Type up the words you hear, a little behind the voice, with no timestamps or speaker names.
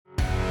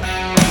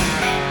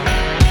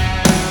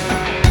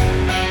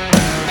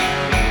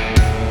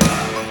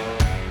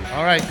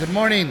right, good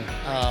morning.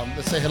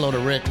 Let's say hello to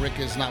Rick. Rick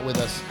is not with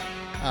us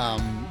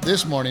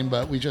this morning,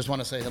 but we just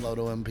want to say hello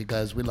to him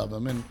because we love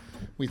him and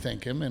we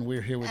thank him. And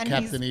we're here with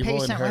Captain Evil.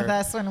 He's patient with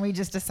us when we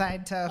just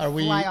decide to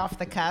fly off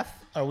the cuff.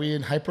 Are we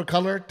in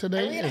hypercolor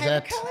today? Are we in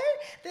hypercolor?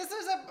 This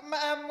was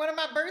one of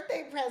my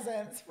birthday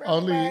presents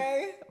from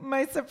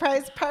my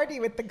surprise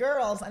party with the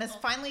girls. And it's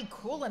finally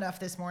cool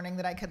enough this morning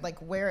that I could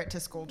wear it to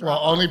school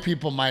drop off. Only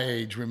people my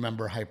age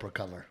remember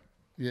hypercolor.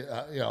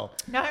 Yeah,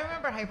 No, I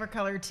remember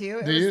hypercolor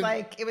too.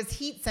 It was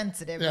heat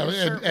sensitive.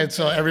 Yeah, and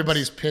so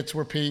everybody's pits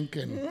were pink.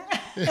 And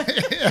do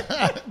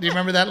you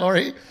remember that,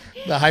 Lori?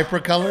 The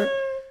hypercolor.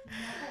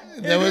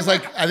 There was I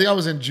think I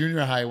was in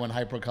junior high when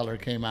hypercolor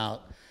came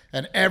out,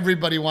 and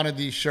everybody wanted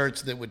these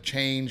shirts that would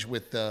change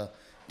with the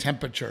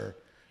temperature.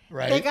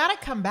 Right. They got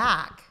to come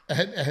back.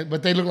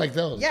 But they look like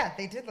those. Yeah,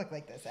 they did look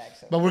like this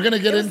actually. But we're gonna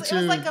get into. It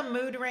was like a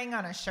mood ring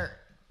on a shirt.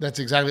 That's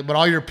exactly. But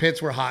all your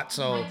pits were hot,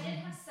 so. I did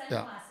have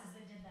sunglasses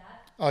that did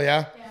that. Oh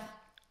yeah. Yeah.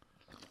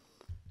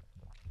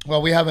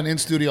 Well, we have an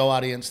in-studio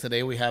audience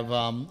today. We have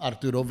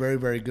Arturo, very,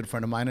 very good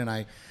friend of mine,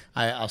 and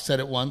I'll said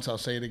it once, I'll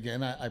say it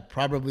again. I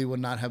probably would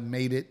not have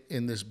made it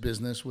in this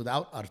business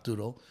without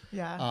Arturo.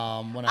 Yeah.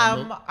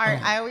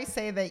 I always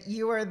say that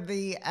you are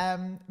the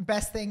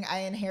best thing I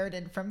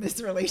inherited from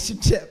this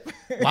relationship.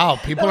 Wow,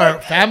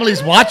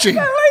 family's watching.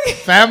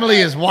 Family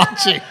is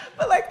watching.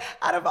 But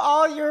out of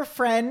all your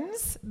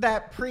friends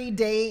that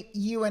predate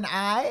you and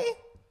I,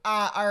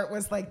 Art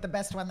was the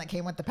best one that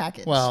came with the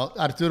package. Well,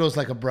 Arturo's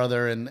like a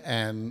brother,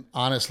 and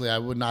honestly, I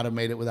would not have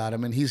made it without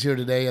him. And he's here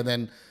today, and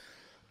then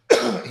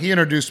he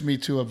introduced me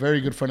to a very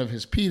good friend of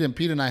his, Pete, and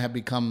Pete and I have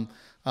become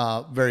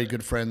very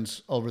good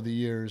friends over the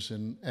years.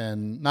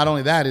 And not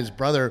only that, his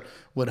brother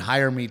would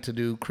hire me to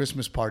do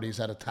Christmas parties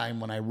at a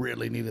time when I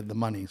really needed the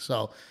money.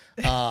 So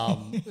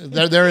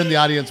they're in the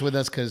audience with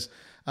us because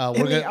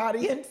we're the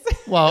audience.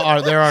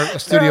 Well, they're our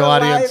studio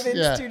audience.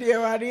 Yeah.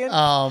 Studio audience.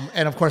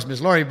 And of course,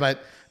 Miss Lori,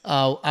 but.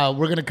 We're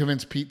going to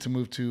convince Pete to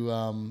move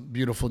to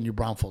beautiful New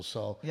Braunfels.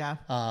 So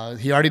yeah,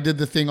 he already did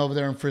the thing over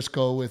there in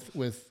Frisco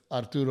with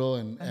Arturo,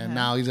 and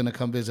now he's going to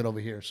come visit over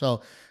here.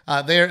 So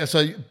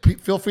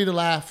feel free to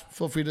laugh.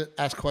 Feel free to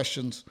ask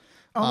questions.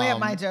 Only at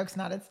my jokes,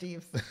 not at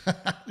Steve's.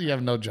 You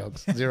have no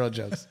jokes, zero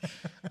jokes.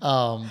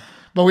 But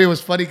it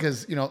was funny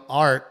because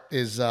Art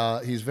is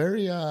he's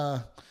very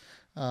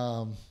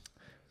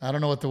I don't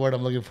know what the word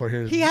I'm looking for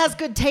here is. He has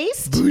good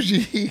taste.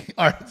 Bougie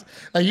art.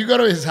 You go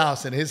to his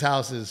house, and his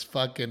house is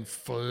fucking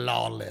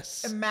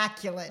flawless.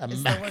 Immaculate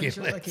is the word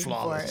you're looking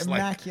flawless. For.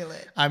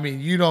 Immaculate.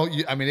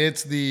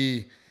 It's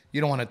the,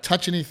 you don't want to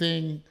touch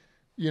anything,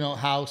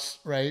 house,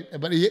 right?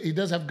 But he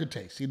does have good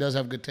taste. He does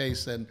have good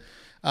taste. And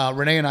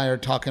Renee and I are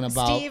talking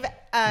about. Steve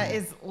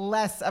is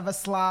less of a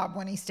slob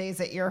when he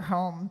stays at your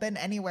home than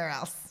anywhere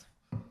else.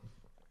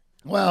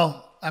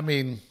 Well,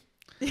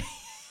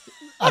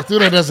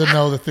 Arturo doesn't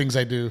know the things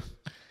I do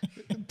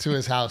to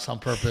his house on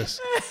purpose.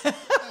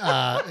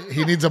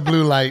 He needs a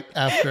blue light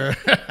after.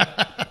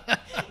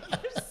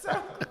 You're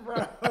so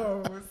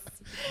gross.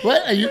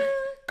 What?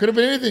 Could have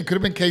been anything. Could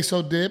have been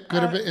queso dip.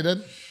 Could have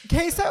been.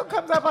 Queso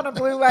comes up on a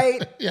blue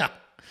light. Yeah.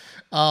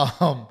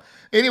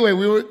 Anyway,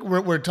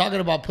 we're talking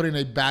about putting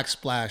a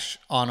backsplash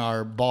on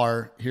our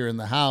bar here in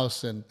the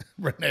house, and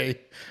Renee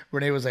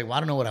was like, "Well, I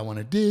don't know what I want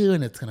to do,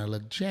 and it's gonna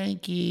look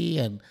janky."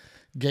 And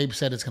Gabe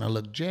said it's going to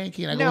look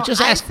janky. And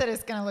I said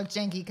it's going to look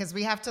janky because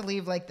we have to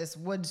leave this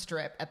wood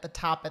strip at the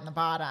top and the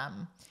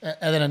bottom.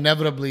 And then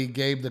inevitably,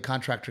 Gabe, the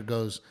contractor,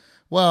 goes,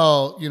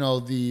 well,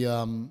 the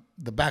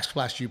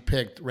backsplash you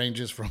picked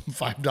ranges from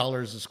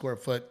 $5 a square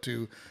foot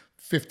to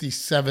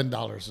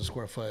 $57 a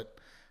square foot.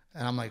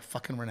 And I'm like,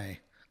 fucking Renee,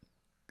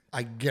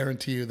 I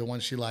guarantee you the one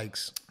she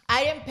likes.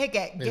 I didn't pick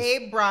it.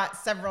 Gabe brought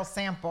several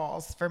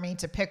samples for me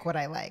to pick what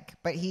I like,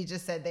 but he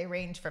just said they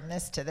range from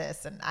this to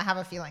this, and I have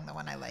a feeling the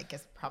one I like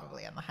is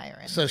probably on the higher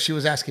end. So she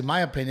was asking my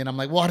opinion. I'm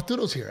like, well,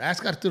 Arturo's here.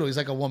 Ask Arturo. He's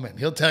like a woman.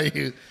 He'll tell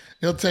you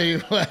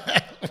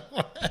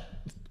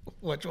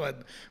which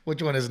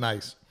one is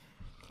nice.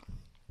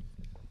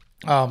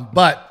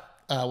 But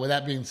with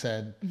that being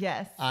said,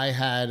 yes, I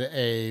had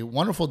a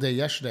wonderful day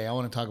yesterday. I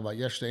want to talk about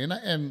yesterday,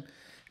 and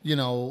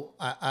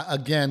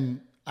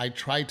I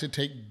tried to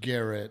take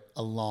Garrett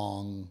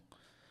along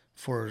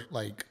for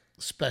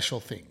special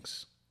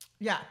things.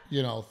 Yeah.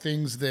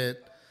 Things that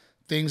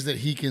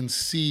he can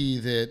see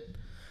that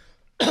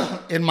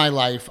in my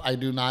life I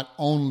do not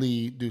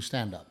only do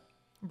stand up.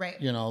 Right.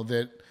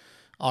 That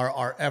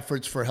our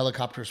efforts for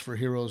Helicopters for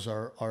Heroes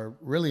are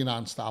really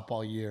nonstop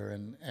all year.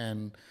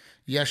 And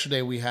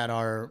yesterday we had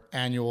our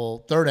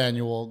third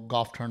annual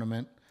golf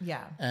tournament.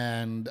 Yeah.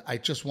 And I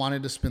just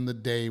wanted to spend the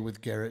day with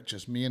Garrett,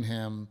 just me and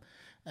him.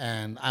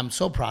 And I'm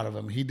so proud of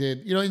him. He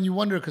did, and you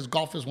wonder because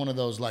golf is one of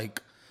those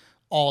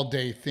all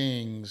day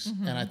things.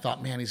 Mm-hmm. And I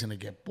thought, man, he's going to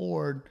get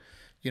bored.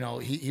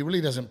 He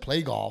really doesn't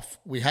play golf.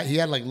 He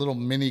had little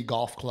mini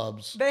golf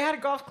clubs. They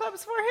had golf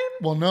clubs for him?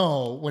 Well,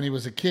 no, when he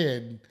was a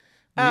kid,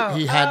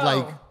 he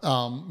had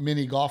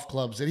mini golf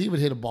clubs that he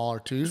would hit a ball or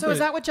two. So is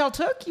that what y'all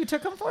took? You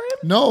took them for him?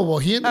 No, well,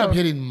 he ended up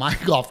hitting my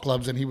golf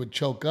clubs and he would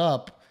choke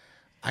up.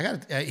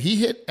 He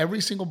hit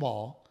every single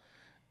ball.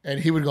 And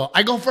he would go,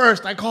 I go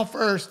first, I call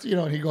first,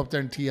 and he'd go up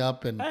there and tee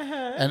up. And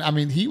I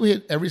mean, he would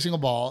hit every single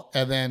ball.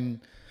 And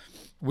then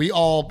we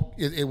all,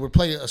 it would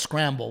play a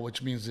scramble,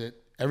 which means that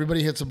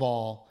everybody hits a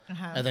ball.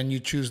 And then you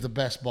choose the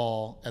best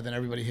ball. And then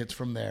everybody hits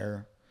from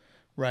there.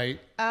 Right?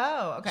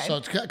 Oh, okay. So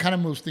it kind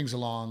of moves things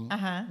along.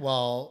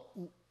 Well,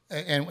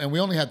 and we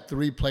only had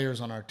 3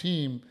 players on our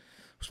team.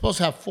 We're supposed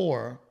to have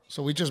 4.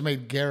 So we just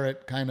made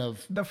Garrett kind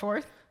of the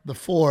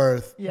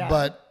fourth. Yeah.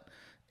 But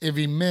if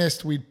he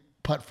missed, we'd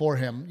putt for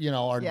him,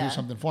 or do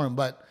something for him.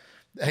 But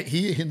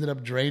he ended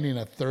up draining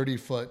a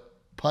 30-foot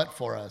putt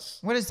for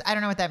us. I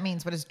don't know what that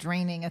means. What does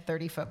draining a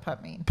 30-foot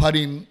putt mean?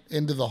 Putting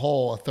into the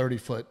hole a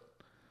 30-foot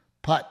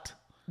putt.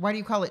 Why do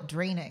you call it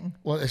draining?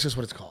 Well, it's just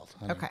what it's called.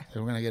 Okay.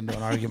 We're going to get into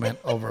an argument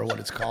over what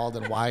it's called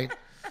and why.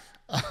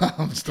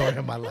 Story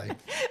of my life.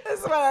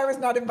 That's why I was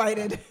not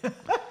invited.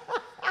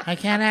 I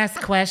can't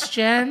ask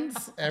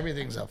questions.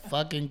 Everything's a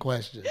fucking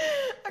question.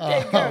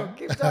 Okay, go.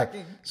 Keep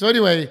talking. So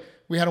anyway,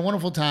 we had a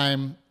wonderful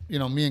time,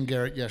 me and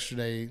Garrett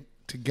yesterday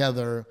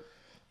together.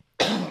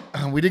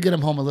 We did get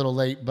him home a little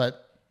late,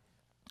 but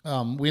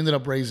we ended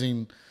up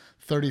raising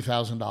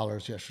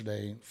 $30,000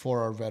 yesterday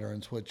for our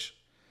veterans, which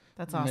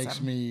that's awesome.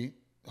 Makes me...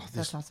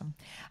 That's awesome.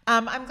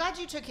 I'm glad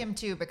you took him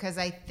too, because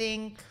I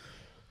think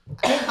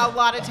a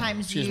lot of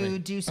times you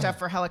do stuff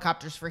for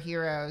Helicopters for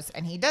Heroes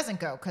and he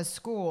doesn't go because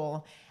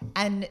school,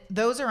 and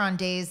those are on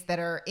days that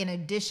are in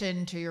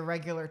addition to your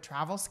regular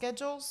travel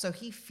schedule. So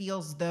he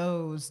feels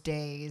those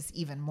days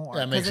even more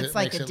because it's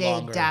like a day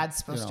longer, Dad's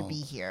supposed to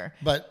be here.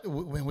 But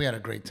we had a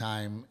great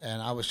time,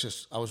 and I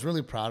was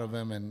really proud of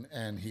him,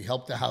 and he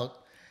helped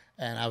out,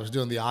 and I was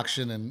doing the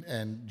auction,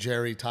 and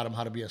Jerry taught him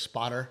how to be a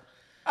spotter.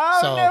 Oh,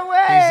 so no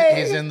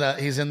way!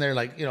 He's in there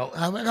like, I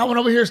got one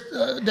over here,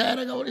 Dad.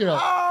 I got one,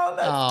 Oh,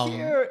 that's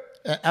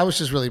cute. I was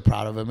just really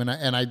proud of him,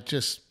 and I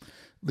just,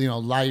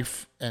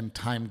 life and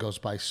time goes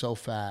by so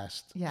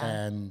fast. Yeah.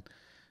 And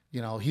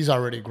he's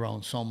already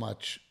grown so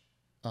much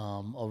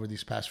over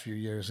these past few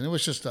years, and it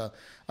was just a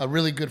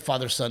really good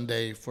Father-Son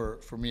day for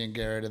me and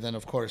Garrett. And then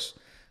of course,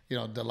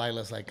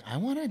 Delilah's like, I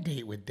want a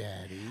date with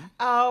Daddy.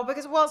 Oh,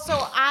 because,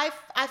 so I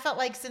felt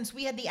like since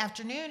we had the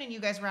afternoon and you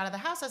guys were out of the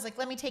house, I was like,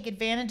 let me take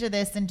advantage of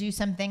this and do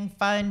something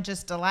fun,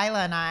 just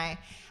Delilah and I.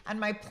 And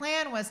my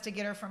plan was to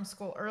get her from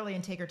school early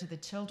and take her to the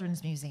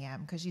Children's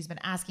Museum because she's been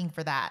asking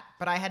for that.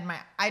 But I had my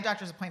eye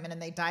doctor's appointment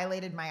and they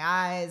dilated my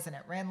eyes and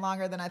it ran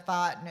longer than I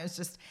thought. And it was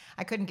just,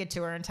 I couldn't get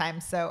to her in time.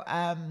 So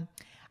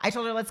I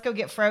told her, let's go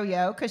get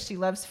Froyo because she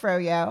loves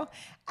Froyo.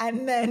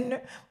 And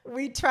then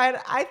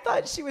I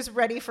thought she was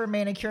ready for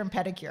manicure and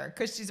pedicure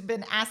because she's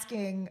been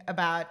asking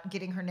about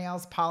getting her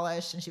nails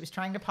polished and she was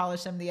trying to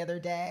polish them the other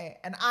day.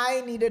 And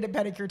I needed a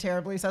pedicure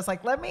terribly. So I was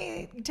like, let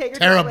me take her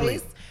to a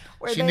place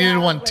where she needed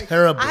one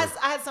terribly. I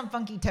had some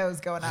funky toes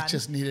going on. I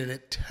just needed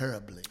it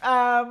terribly.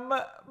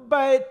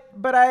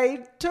 But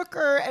I took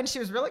her and she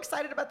was real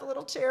excited about the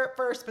little chair at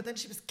first, but then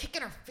she was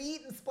kicking her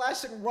feet and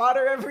splashing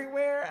water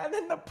everywhere. And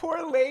then the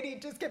poor lady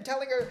just kept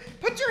telling her,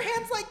 put your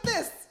hands like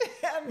this.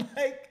 And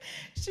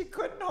she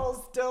couldn't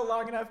hold still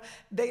long enough.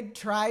 They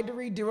tried to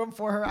redo them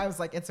for her. I was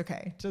like, it's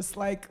okay. Just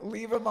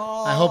leave them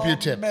all. I hope you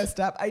tipped. Messed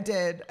up. I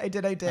did. I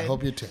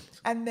hope you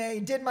tipped. And they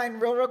did mine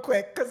real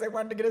quick because they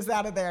wanted to get us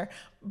out of there.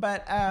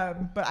 But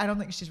I don't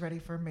think she's ready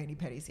for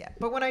mani-pedis yet.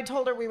 But when I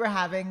told her we were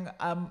having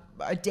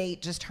a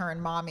date, just her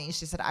and Mommy,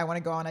 she said, I want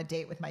to go on a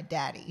date with my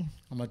daddy.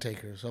 I'm going to take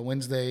her. So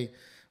Wednesday,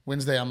 I'm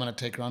going to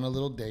take her on a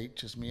little date,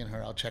 just me and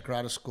her. I'll check her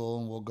out of school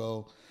and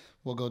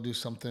we'll go do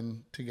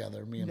something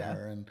together, me and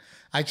her. And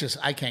I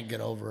can't get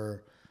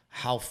over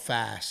how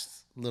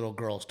fast little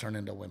girls turn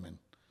into women.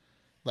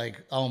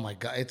 Like, oh my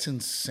God, it's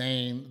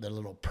insane. Their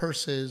little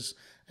purses.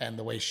 And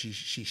the way she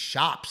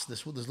shops,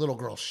 this little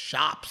girl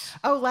shops.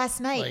 Oh, last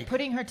night,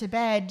 putting her to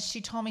bed,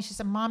 she told me, she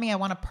said, Mommy, I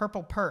want a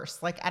purple purse,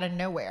 out of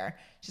nowhere.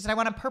 She said, I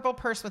want a purple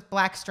purse with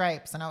black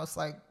stripes. And I was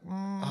like,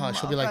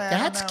 she'll be like,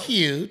 that's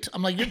cute.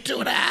 I'm like, you're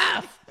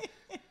 2.5.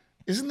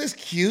 Isn't this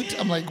cute?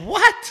 I'm like,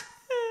 what?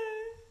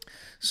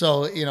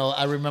 So,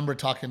 I remember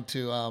talking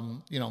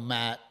to,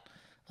 Matt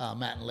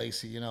and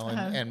Lacey,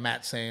 and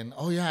Matt saying,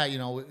 oh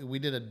yeah, we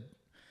did a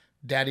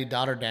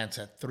daddy-daughter dance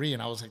at 3.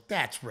 And I was like,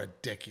 that's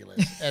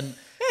ridiculous.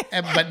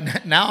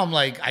 But now I'm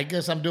like, I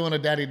guess I'm doing a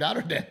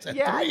daddy-daughter dance at 3.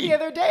 Yeah, the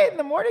other day in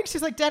the morning,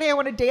 she's like, Daddy, I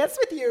want to dance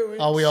with you.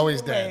 And we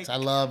always dance. I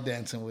love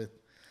dancing with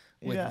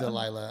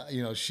Delilah.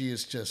 She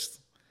is just,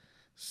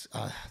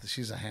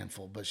 she's a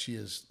handful, but she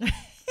is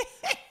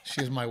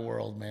my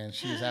world, man.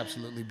 She is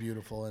absolutely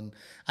beautiful. And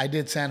I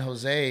did San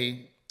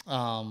Jose,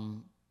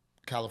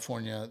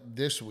 California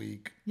this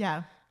week.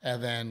 Yeah.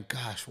 And then,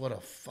 gosh, what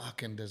a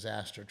fucking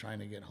disaster trying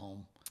to get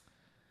home.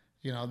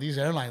 These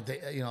airlines,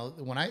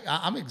 when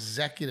I'm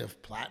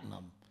executive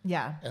platinum.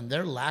 Yeah. And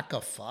their lack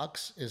of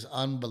fucks is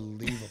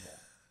unbelievable.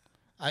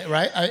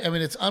 I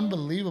mean, it's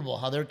unbelievable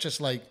how they're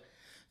just like,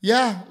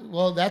 yeah,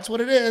 well, that's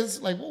what it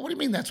is. Like, what do you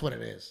mean that's what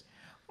it is?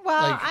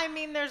 Well, I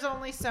mean, there's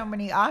only so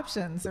many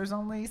options. There's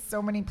only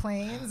so many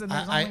planes, and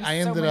there's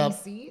only so many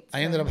seats.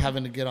 I ended up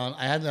having to get on.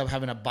 I ended up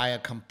having to buy a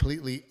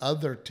completely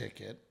other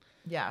ticket.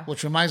 Yeah.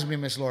 Which reminds me,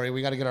 Miss Lori,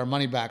 we got to get our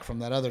money back from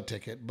that other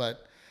ticket.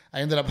 But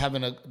I ended up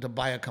having to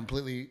buy a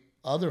completely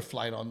other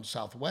flight on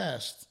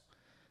Southwest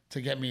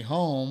to get me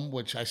home,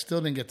 which I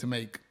still didn't get to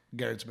make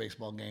Garrett's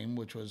baseball game,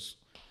 which was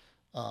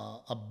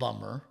a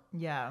bummer.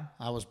 Yeah.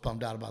 I was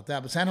bummed out about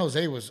that. But San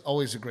Jose was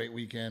always a great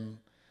weekend.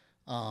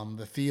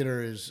 The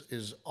theater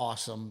is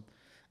awesome.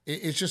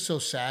 It's just so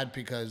sad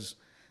because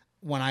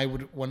when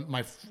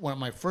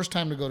my first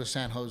time to go to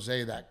San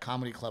Jose, that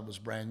comedy club was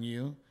brand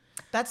new.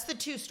 That's the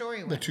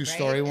two-story one. The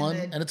two-story one,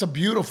 and it's a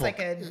beautiful. It's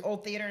like an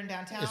old theater in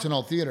downtown. It's an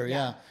old theater,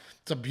 yeah.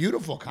 It's a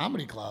beautiful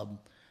comedy club,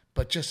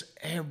 but just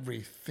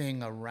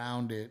everything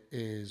around it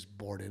is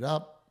boarded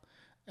up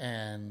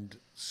and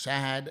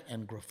sad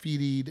and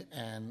graffitied,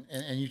 and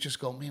you just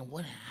go, man,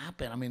 what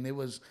happened? I mean, there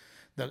was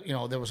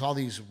all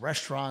these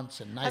restaurants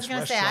and nice restaurants. I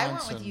was going to say, I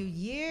went with you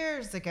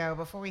years ago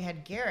before we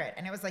had Garrett,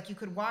 and it was like you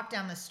could walk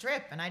down the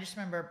strip, and I just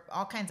remember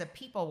all kinds of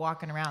people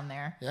walking around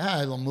there. Yeah,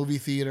 little movie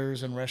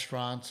theaters and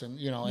restaurants, and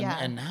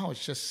and now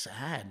it's just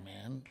sad,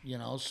 man.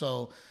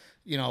 So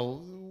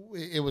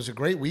it was a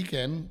great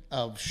weekend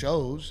of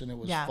shows, and it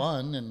was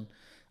fun, and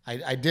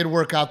I did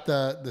work out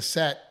the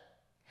set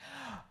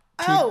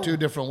two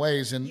different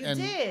ways, and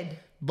did.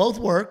 Both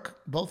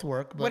work. But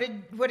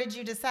What did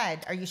you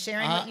decide? Are you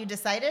sharing what you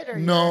decided? Or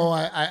no,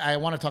 I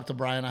want to talk to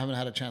Brian. I haven't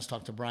had a chance to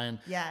talk to Brian.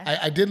 Yeah.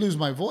 I did lose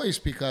my voice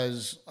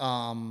because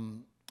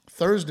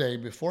Thursday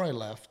before I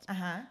left,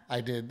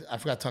 I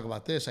forgot to talk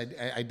about this.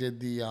 I did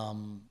the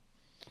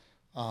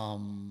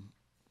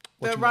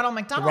Ronald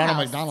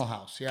McDonald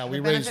House. Yeah, we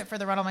raised for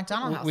the Ronald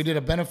McDonald House. We did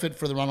a benefit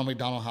for the Ronald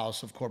McDonald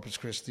House of Corpus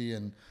Christi,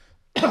 and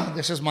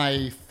this is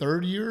my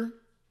third year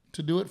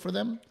to do it for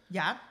them.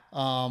 Yeah.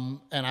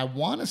 And I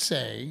want to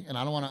say, and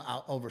I don't want to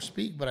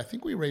overspeak, but I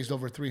think we raised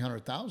over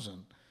 $300,000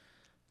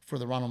 for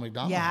the Ronald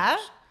McDonald House.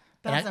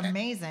 That's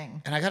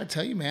amazing. And I got to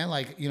tell you, man,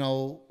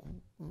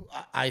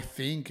 I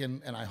think,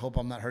 and I hope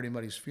I'm not hurting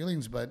anybody's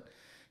feelings, but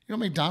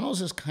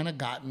McDonald's has kind of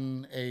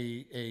gotten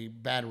a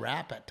bad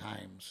rap at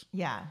times.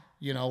 Yeah.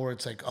 Where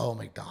it's like, oh,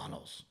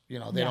 McDonald's,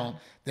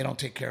 they don't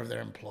take care of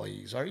their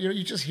employees, or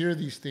you just hear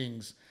these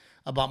things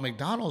about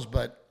McDonald's,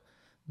 but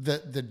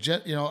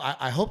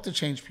I hope to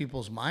change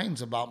people's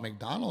minds about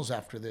McDonald's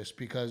after this,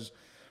 because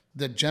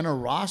the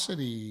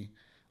generosity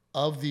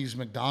of these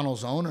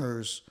McDonald's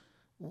owners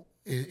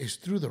is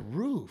through the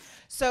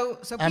roof. So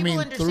people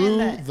understand through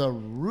that the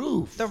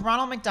roof. The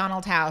Ronald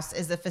McDonald House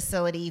is a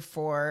facility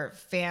for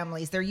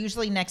families. They're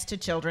usually next to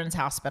children's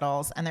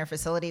hospitals, and they're a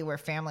facility where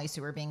families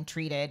who are being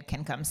treated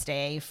can come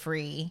stay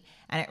free,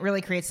 and it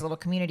really creates a little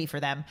community for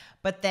them.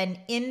 But then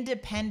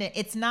independent,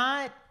 it's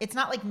not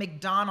like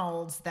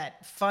McDonald's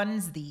that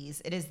funds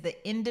these. It is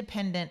the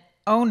independent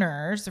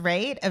owners,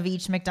 right, of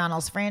each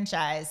McDonald's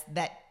franchise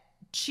that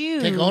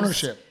choose take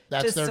ownership.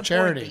 That's their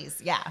charity.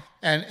 These. Yeah.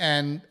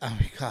 And oh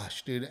my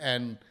gosh, dude.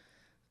 And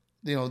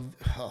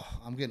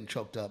I'm getting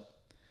choked up.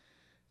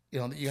 You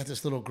got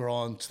this little girl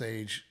on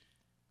stage.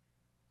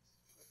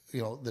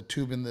 The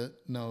tube in the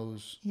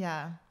nose.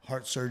 Yeah.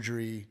 Heart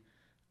surgery.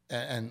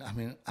 And I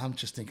mean, I'm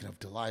just thinking of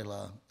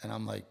Delilah, and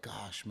I'm like,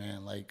 gosh,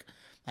 man,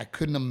 I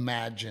couldn't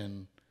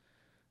imagine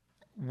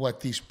what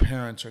these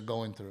parents are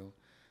going through.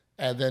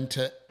 And then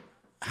to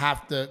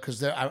have to,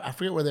 because I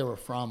forget where they were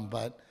from,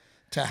 but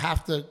to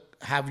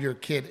have your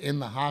kid in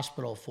the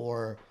hospital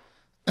for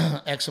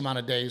X amount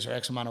of days or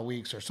X amount of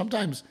weeks or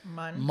sometimes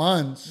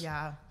months.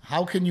 Yeah.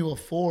 How can you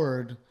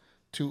afford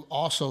to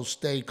also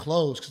stay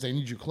closed, because they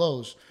need you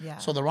closed? Yeah.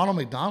 So the Ronald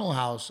McDonald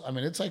House, I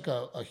mean, it's like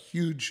a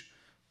huge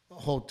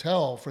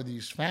hotel for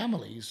these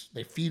families.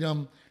 They feed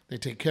them, they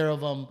take care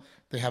of them,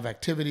 they have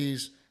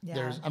activities.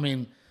 Yeah.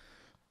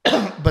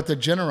 But the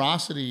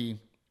generosity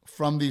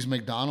from these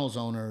McDonald's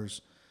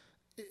owners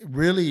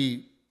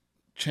really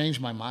changed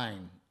my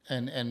mind.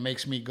 And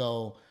makes me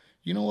go,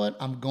 you know what?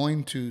 I'm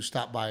going to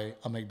stop by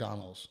a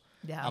McDonald's.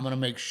 Yeah. I'm going to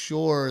make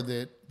sure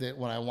that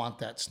when I want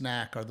that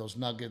snack or those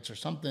nuggets or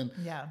something,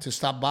 to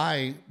stop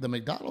by the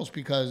McDonald's,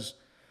 because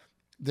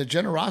the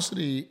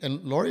generosity,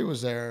 and Lori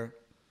was there,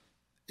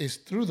 is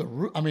through the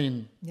roof. I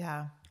mean,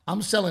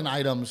 I'm selling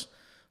items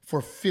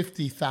for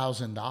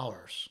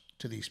 $50,000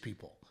 to these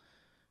people.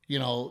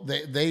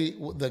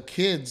 The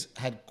kids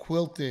had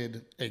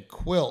quilted a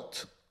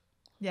quilt.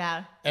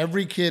 Yeah.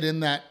 Every kid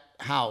in that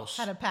house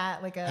had a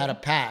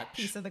patch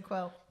piece of the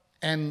quilt,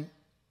 and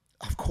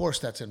of course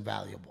that's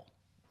invaluable,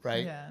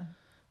 right? Yeah.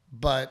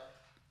 But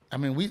I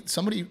mean,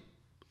 somebody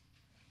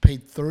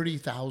paid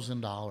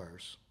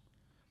 $30,000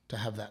 to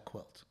have that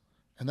quilt,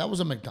 and that was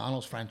a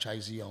McDonald's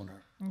franchisee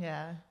owner.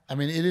 Yeah. I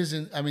mean, it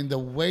isn't. I mean, the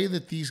way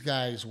that these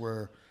guys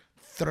were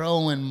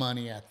throwing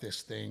money at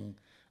this thing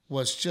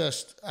was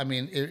just. I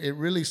mean, it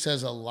really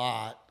says a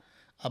lot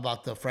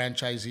about the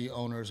franchisee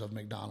owners of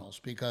McDonald's,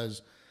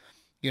 because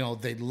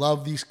they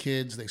love these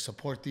kids, they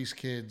support these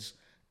kids,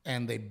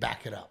 and they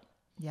back it up.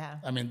 Yeah.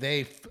 I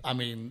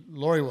mean,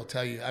 Lori will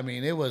tell you, I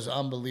mean, it was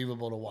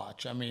unbelievable to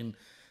watch. I mean,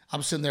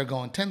 I'm sitting there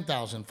going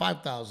 10,000,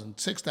 5,000,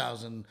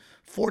 6,000,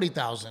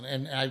 40,000.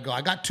 And I go,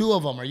 I got 2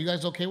 of them. Are you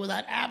guys okay with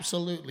that?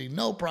 Absolutely.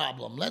 No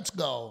problem. Let's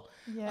go.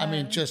 Yeah. I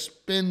mean, just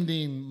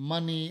spending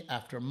money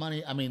after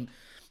money. I mean,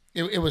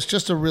 it was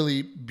just a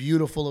really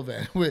beautiful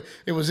event.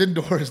 It was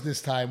indoors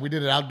this time. We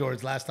did it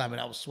outdoors last time,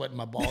 and I was sweating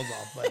my balls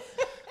off. But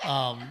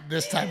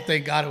this time,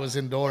 thank God, it was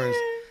indoors.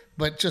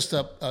 But just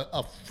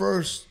a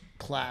first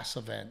class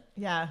event.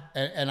 Yeah.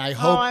 And I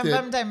hope I'm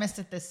that bummed I missed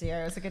it this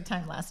year. It was a good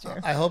time last year.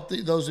 I hope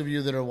that those of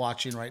you that are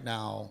watching right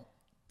now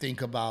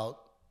think about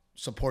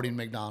supporting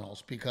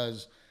McDonald's,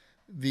 because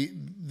the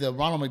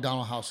Ronald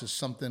McDonald House is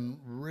something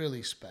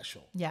really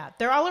special. Yeah.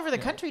 They're all over the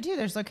country too.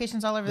 There's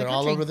locations all over the country. They're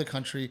all over the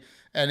country.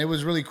 And it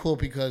was really cool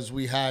because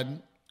we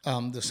had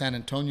the San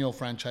Antonio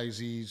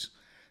franchisees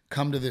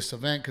come to this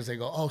event because they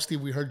go, "Oh,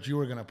 Steve, we heard you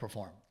were going to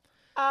perform."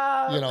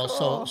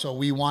 Cool. So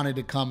we wanted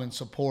to come and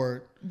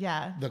support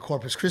the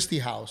Corpus Christi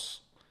house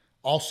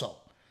also.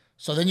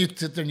 So then you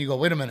sit there and you go,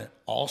 wait a minute,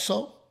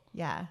 also?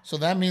 Yeah. So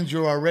that means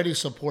you're already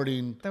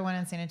supporting The one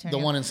in San Antonio.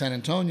 the one in San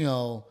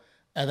Antonio,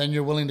 and then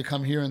you're willing to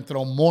come here and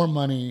throw more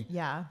money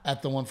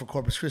at the one for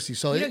Corpus Christi.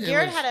 So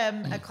Garrett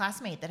had a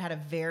classmate that had a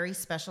very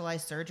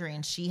specialized surgery,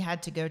 and she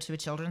had to go to a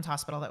children's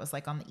hospital that was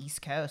like on the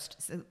East Coast.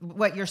 So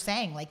what you're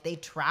saying, like they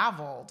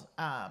traveled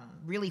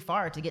really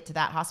far to get to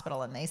that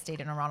hospital, and they stayed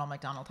in a Ronald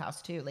McDonald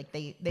House too. Like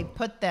they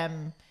put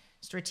them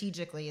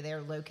strategically.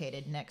 They're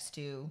located next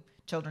to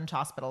children's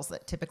hospitals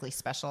that typically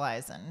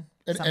specialize in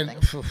something.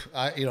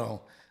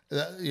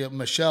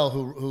 Michelle,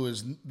 who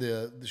is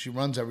she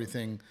runs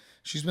everything.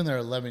 She's been there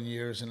 11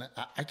 years, and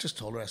I just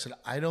told her, I said,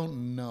 I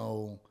don't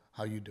know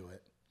how you do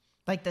it.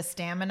 Like the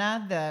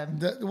stamina,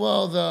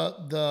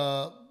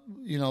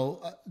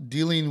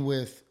 dealing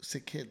with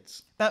sick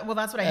kids. That's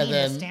what I mean.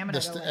 The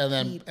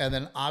stamina. And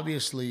then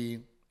obviously,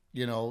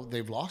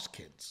 they've lost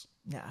kids.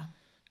 Yeah.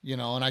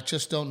 And I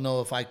just don't know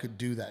if I could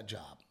do that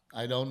job.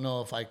 I don't know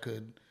if I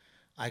could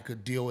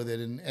deal with it.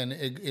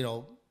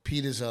 And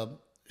Pete is a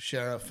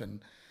sheriff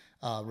and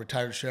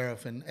retired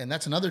sheriff, and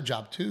that's another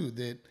job too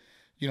that.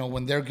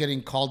 When they're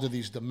getting called to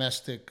these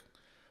domestic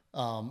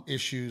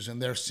issues and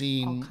they're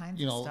seeing,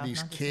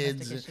 these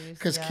kids,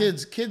 because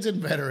kids and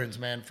veterans,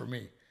 man, for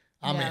me,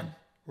 I'm in,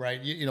 right?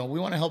 We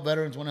want to help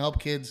veterans, want to help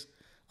kids.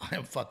 I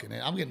am fucking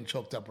in. I'm getting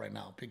choked up right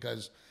now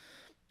because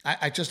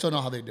I just don't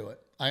know how they do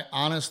it. I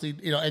honestly,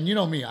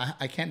 and me,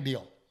 I can't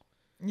deal.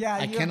 Yeah,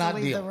 I you cannot have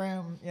to leave deal. the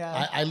room.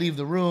 Yeah, I leave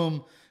the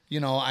room.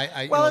 It's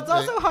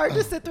also hard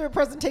to sit through a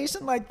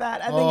presentation like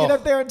that and then get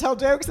up there and tell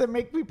jokes and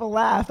make people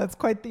laugh. That's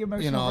quite the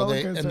emotional roller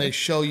coaster. And they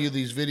show you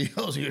these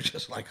videos, and you're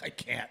just like, I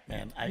can't,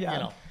 man.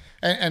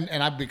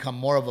 And I've become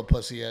more of a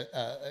pussy,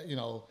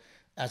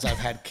 as I've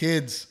had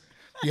kids.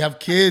 You have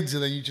kids,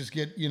 and then you just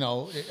get,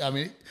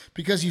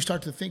 because you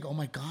start to think, oh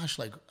my gosh,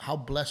 like how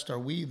blessed are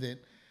we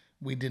that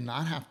we did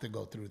not have to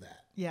go through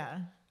that. Yeah.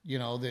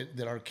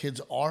 That our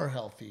kids are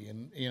healthy,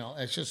 and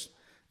it's just.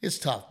 It's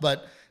tough,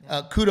 but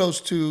kudos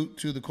to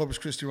the Corpus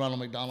Christi Ronald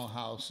McDonald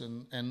House,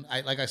 and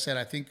like I said,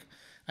 I think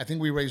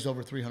we raised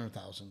over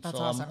 $300,000. So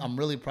awesome. I'm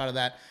really proud of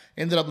that.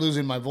 Ended up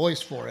losing my voice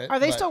for it. Are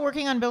they still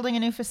working on building a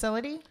new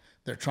facility?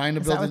 They're trying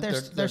to Is build. That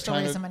what they're still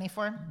raising money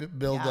for?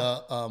 Build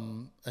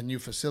a new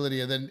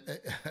facility, and then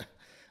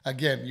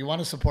again, you want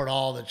to support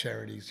all the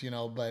charities,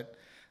 but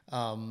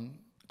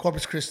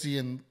Corpus Christi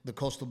and the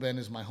Coastal Bend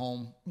is my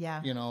home.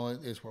 Yeah,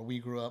 is where we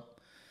grew up.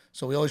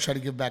 So we always try to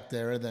give back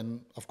there.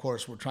 Then, of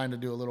course, we're trying to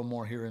do a little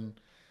more here in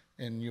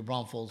New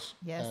Braunfels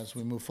as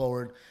we move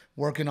forward.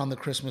 Working on the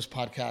Christmas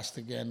podcast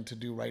again to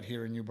do right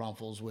here in New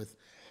Braunfels with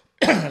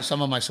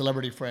some of my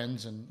celebrity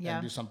friends and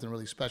do something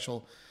really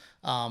special.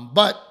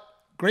 But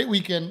great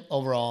weekend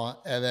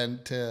overall. And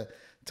then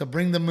to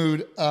bring the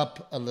mood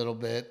up a little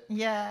bit.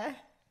 Yeah.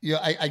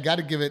 I got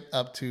to give it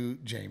up to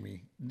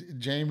Jamie.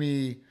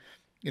 Jamie,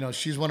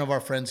 she's one of our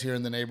friends here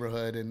in the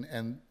neighborhood,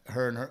 and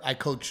her I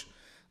coach.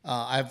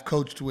 I've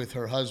coached with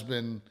her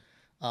husband,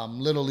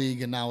 Little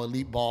League and now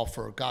Elite Ball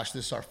for, this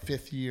is our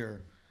 5th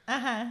year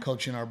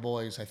coaching our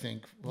boys, I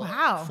think.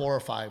 Wow. 4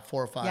 or 5.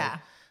 Yeah.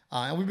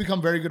 And we've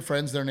become very good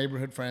friends. They're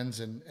neighborhood friends.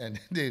 And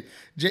dude,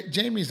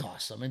 Jamie's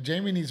awesome. And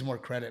Jamie needs more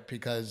credit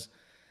because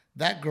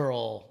that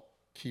girl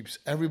keeps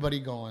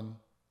everybody going,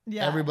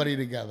 everybody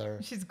together.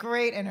 She's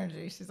great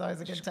energy. She's always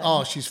a good time.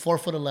 Oh, she's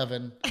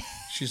 4'11".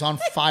 She's on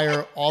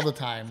fire all the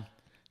time.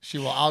 She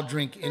will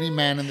outdrink any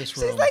man in this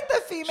room. She's like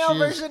the female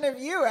version of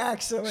you,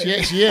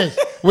 actually. She is.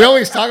 We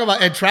always talk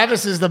about, and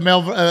Travis is the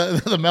male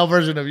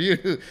version of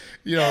you.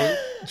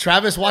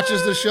 Travis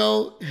watches the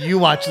show. You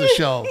watch the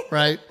show,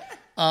 right?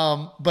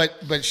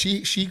 But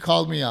she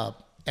called me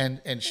up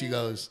and she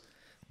goes,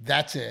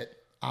 "That's it.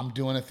 I'm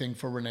doing a thing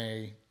for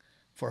Renee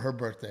for her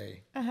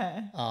birthday."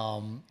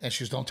 And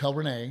she goes, "Don't tell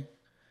Renee."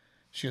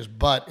 She goes,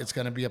 "But it's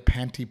going to be a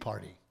panty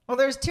party." Well,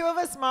 there's 2 of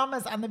us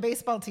mamas on the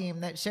baseball team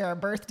that share a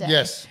birthday.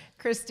 Yes.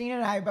 Christine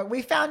and I, but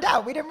we found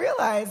out. We didn't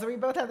realize that we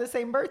both have the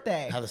same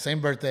birthday. Have the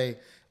same birthday.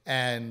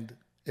 And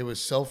it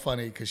was so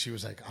funny because she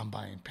was like, I'm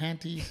buying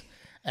panties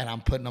and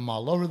I'm putting them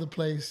all over the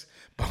place.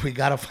 But we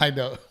got to find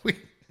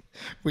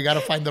we got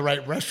to find the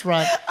right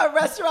restaurant. A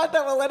restaurant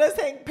that will let us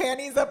hang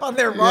panties up on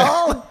their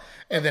wall. Yeah.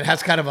 And that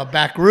has kind of a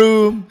back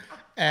room.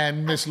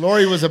 And Miss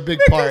Lori was a big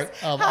part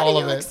of all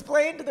of How do you it.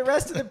 explain to the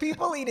rest of the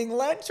people eating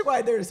lunch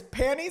why there's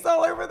panties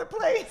all over the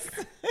place?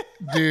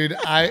 Dude,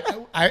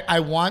 I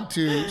want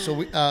to. So,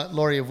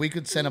 Lori, if we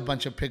could send a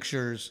bunch of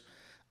pictures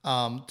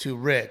to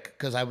Rick,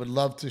 because I would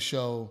love to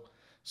show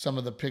some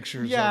of the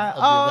pictures Yeah. of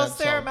the event.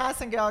 Sarah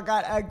Massengale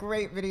got a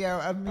great video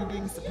of me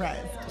being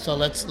surprised. So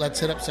let's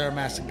hit up Sarah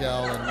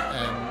Massengale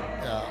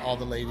and all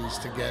the ladies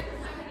to get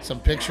some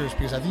pictures,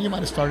 because I think you might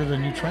have started a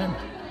new trend.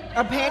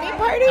 A panty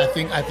party?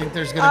 I think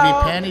there's going to be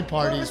panty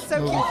parties so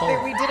moving cute.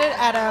 forward. We did it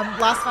at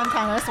Las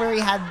Fontanas, where we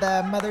had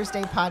the Mother's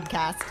Day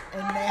podcast,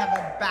 and they have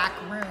a back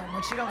room,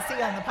 which you don't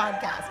see on the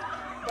podcast.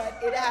 But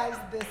it has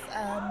this,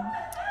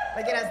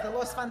 it has the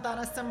Los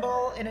Fontanas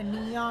symbol in a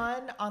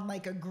neon on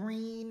like a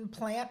green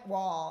plant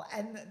wall,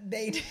 and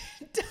they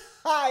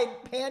tied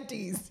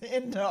panties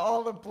into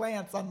all the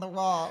plants on the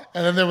wall.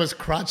 And then there was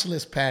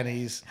crotchless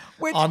panties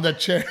on the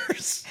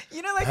chairs.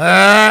 You know,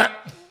 like.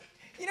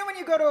 You know when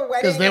you go to a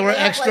wedding, Because they were have,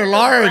 extra like,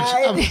 large.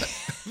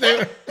 they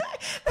were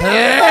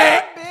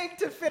so big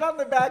to fit on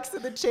the backs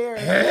of the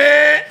chairs.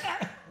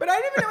 But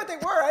I didn't even know what they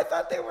were. I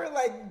thought they were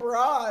like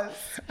bras.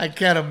 I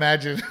can't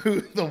imagine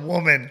who the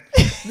woman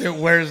that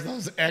wears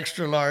those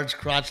extra large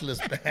crotchless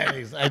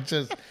panties.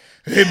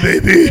 Hey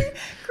baby,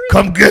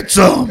 come get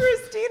some.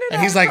 Christina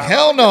And he's like,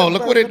 hell no!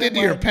 Look what it did to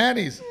your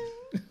panties.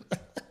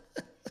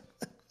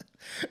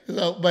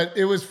 So, but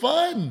it was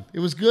fun. It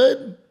was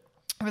good.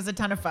 It was a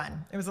ton of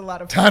fun. It was a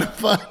lot of Ton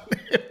fun. of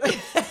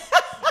fun.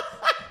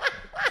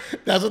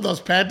 That's what those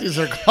panties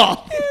are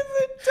called. It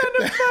was a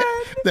ton of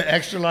fun. The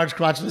extra large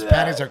crotchless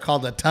panties are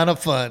called a ton of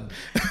fun.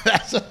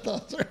 That's what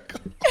those are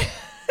called.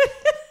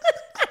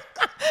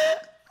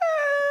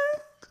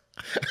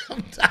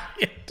 I'm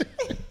tired.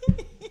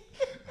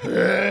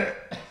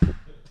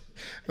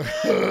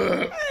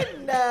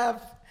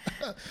 Enough.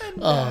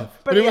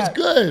 But it was yeah,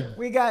 good.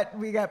 We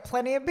got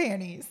plenty of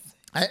panties.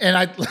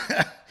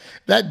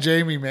 That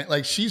Jamie, man,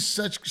 like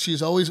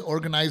she's always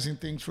organizing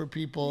things for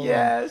people.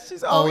 Yeah,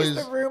 she's always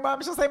the room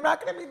mom. She'll say, I'm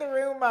not going to be the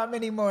room mom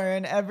anymore.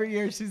 And every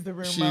year she's the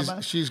room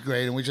mama. She's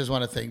great. And we just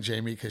want to thank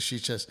Jamie because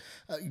she's just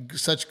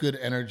such good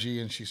energy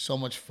and she's so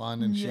much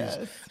fun. And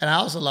and I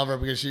also love her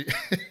because she,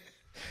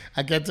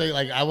 I can't tell you,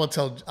 like, I'll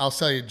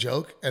tell you a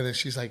joke. And then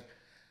she's like,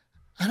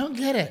 I don't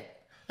get it.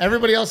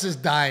 Everybody else is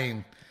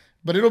dying.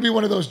 But it'll be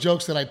one of those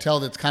jokes that I tell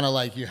that's kind of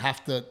like you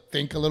have to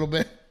think a little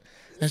bit.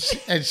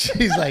 And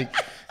she's like,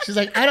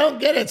 I don't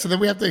get it. So then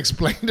we have to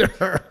explain to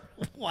her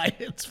why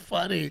it's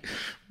funny.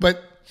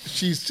 But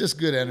she's just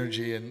good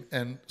energy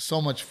and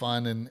so much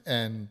fun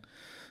and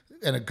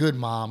a good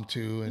mom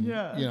too. And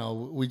you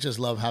know, we just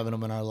love having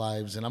them in our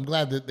lives. And I'm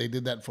glad that they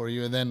did that for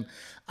you. And then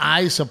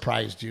I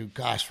surprised you.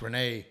 Gosh,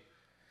 Renee.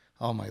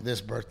 Oh my,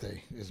 this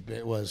birthday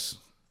was.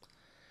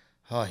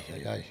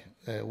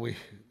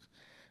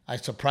 I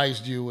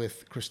surprised you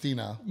with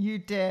Christina. You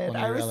did.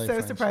 I was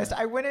so surprised.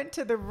 I went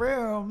into the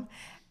room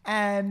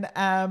and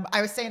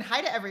I was saying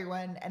hi to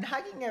everyone and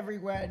hugging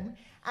everyone.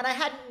 And I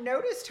hadn't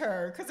noticed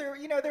her because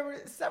there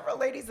were several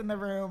ladies in the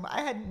room.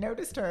 I hadn't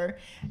noticed her.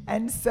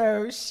 And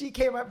so she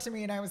came up to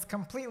me and I was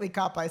completely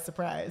caught by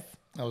surprise.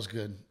 That was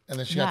good. And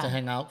then she got to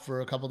hang out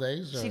for a couple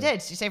days? She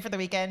did. She stayed for the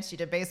weekend. She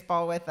did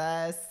baseball with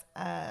us.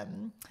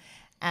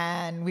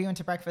 And we went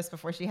to breakfast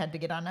before she had to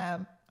get on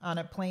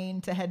a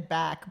plane to head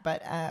back.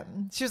 But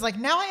she was like,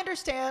 now I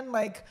understand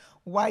like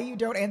why you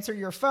don't answer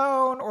your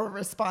phone or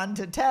respond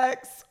to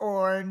texts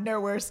or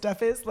know where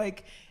stuff is.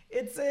 Like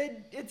it's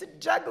a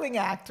juggling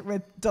act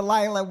with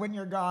Delilah when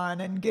you're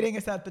gone and getting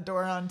us out the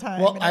door on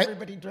time and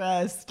everybody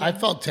dressed. I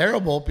felt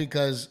terrible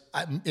because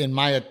in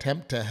my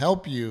attempt to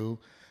help you,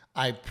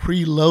 I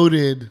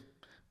preloaded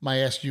my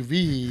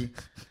SUV.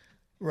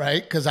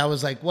 Right? Because I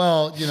was like,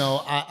 well,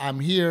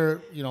 I'm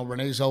here.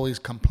 Renee's always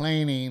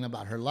complaining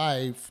about her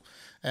life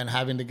and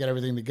having to get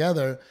everything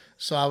together.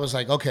 So I was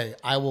like, okay,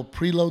 I will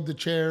preload the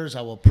chairs.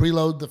 I will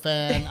preload the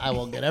fan. I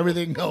will get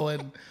everything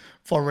going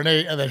for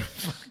Renee. And then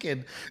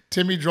fucking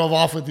Timmy drove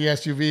off with the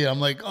SUV. I'm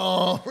like,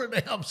 oh,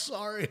 Renee, I'm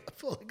sorry. I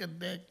feel like a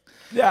dick.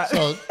 Yeah.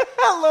 So,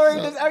 Lori,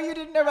 you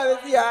didn't know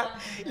about this?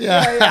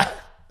 Yeah.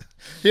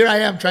 Here I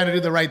am trying to do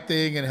the right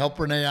thing and help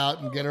Renee out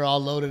and get her all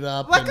loaded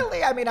up.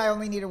 Luckily, I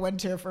only needed one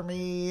chair for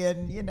me,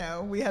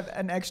 and we have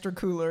an extra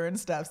cooler and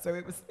stuff, so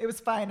it was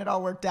fine. It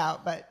all worked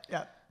out, but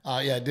yeah.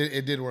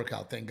 It did work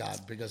out, thank God.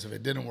 Because if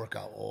it didn't work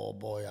out, oh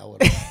boy,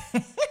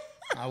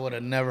 I would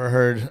have never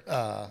heard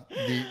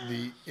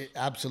the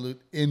absolute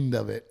end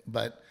of it.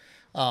 But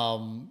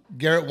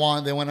Garrett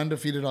won. They went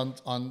undefeated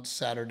on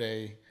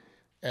Saturday,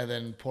 and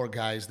then poor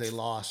guys, they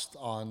lost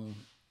on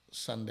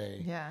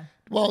Sunday. Yeah.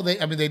 Well,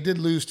 they did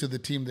lose to the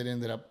team that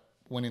ended up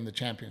winning the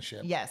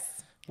championship. Yes.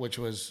 Which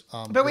was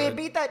but we had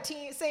beat that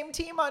same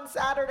team on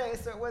Saturday,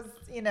 so it was,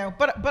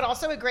 but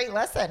also a great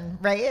lesson,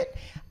 right?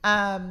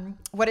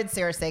 What did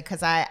Sarah say?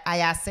 Because I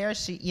asked Sarah,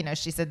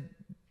 she said,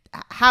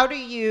 how do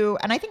you,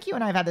 and I think you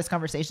and I have had this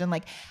conversation,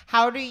 like,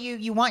 how do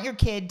you want your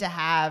kid to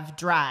have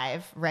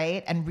drive,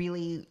 right? And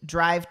really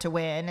drive to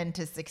win and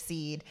to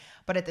succeed.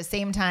 But at the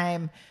same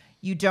time,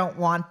 you don't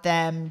want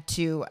them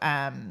to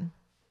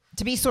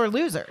be sore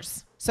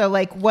losers. So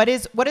like, what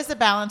is the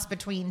balance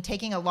between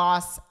taking a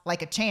loss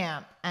like a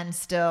champ and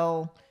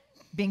still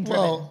being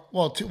driven?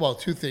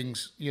 Two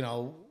things.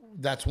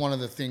 That's one of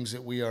the things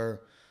that we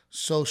are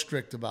so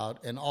strict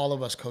about, and all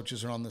of us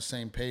coaches are on the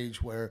same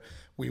page where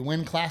we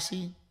win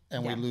classy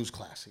and we lose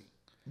classy.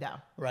 Yeah.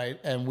 Right.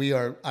 And we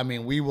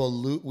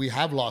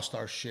have lost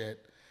our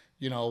shit,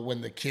 when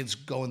the kids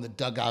go in the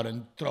dugout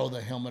and throw the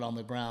helmet on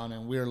the ground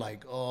and we're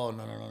like, oh,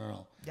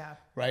 no. Yeah.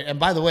 Right. And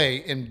by the way,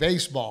 in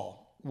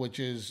baseball, which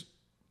is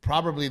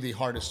probably the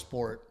hardest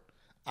sport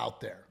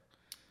out there,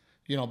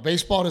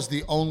 baseball is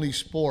the only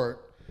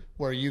sport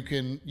where you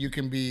can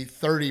be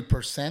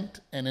 30%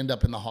 and end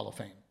up in the Hall of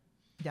Fame.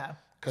 Yeah.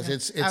 Because I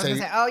was going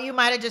to say, you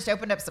might have just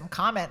opened up some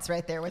comments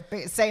right there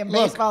with saying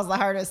baseball is the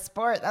hardest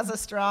sport. That's a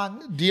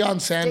strong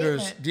Deion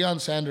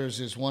statement. Sanders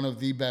is one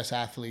of the best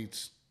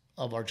athletes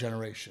of our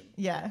generation.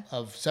 Yeah.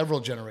 Of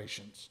several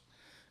generations.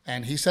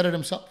 And he said it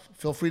himself.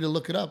 Feel free to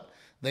look it up.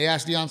 They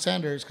asked Deion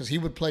Sanders, because he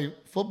would play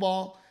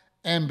football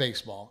and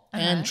baseball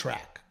and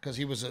track, because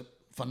he was a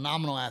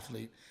phenomenal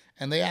athlete.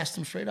 And they asked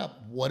him straight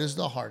up, what is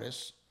the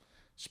hardest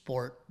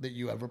sport that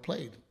you ever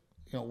played?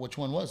 Which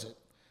one was it?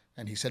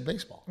 And he said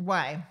baseball.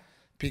 Why?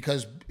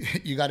 Because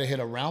you got to hit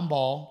a round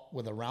ball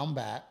with a round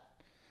bat,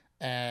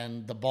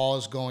 and the ball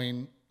is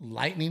going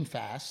lightning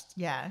fast.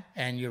 Yeah.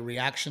 And your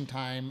reaction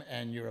time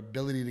and your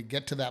ability to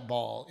get to that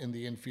ball in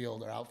the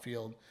infield or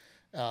outfield,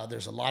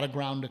 there's a lot of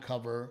ground to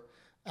cover.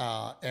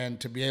 And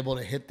to be able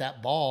to hit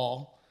that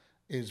ball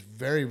is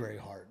very, very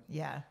hard.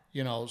 Yeah.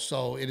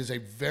 So it is a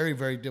very,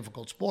 very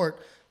difficult sport.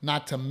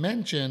 Not to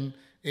mention,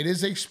 it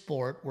is a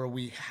sport where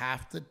we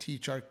have to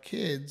teach our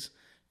kids,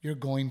 you're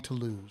going to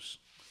lose.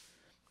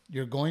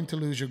 You're going to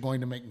lose. You're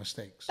going to make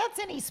mistakes. That's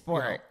any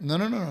sport. No,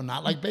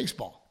 not like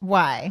baseball.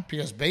 Why?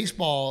 Because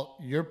baseball,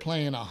 you're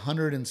playing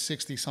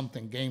 160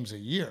 something games a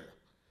year.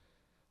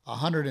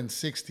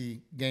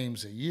 160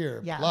 games a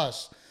year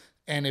plus.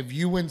 And if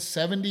you win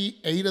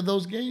 78 of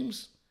those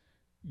games,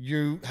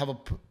 you have a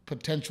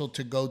potential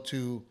to go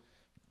to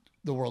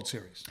the World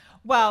Series.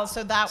 Well,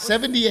 so that was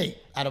 78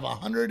 out of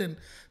 100, and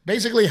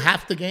basically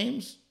half the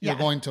games you're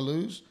going to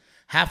lose.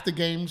 Half the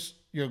games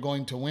you're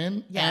going to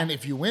win. Yeah. And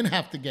if you win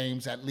half the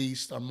games at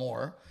least or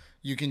more,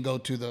 you can go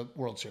to the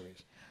World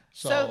Series.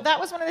 So that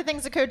was one of the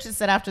things the coaches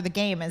said after the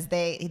game is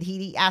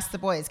he asked the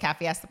boys,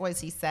 Caffey asked the boys,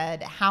 he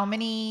said, how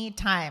many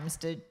times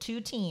did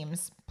two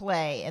teams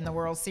play in the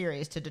World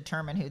Series to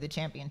determine who the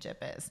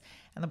championship is?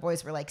 And the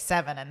boys were like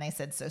 7. And they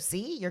said, so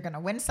see, you're going to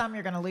win some,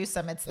 you're going to lose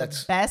some. It's the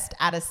best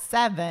out of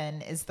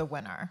 7 is the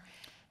winner.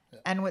 Yeah.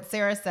 And what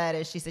Sarah said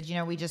is she said,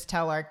 we just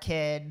tell our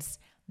kids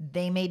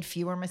they made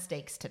fewer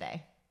mistakes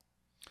today.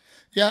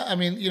 Yeah, I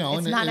mean,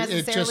 it's not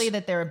necessarily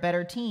that they're a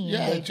better team.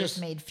 Yeah, they just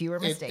made fewer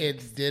mistakes.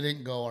 It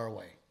didn't go our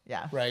way.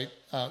 Yeah. Right.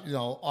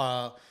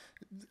 I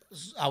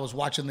was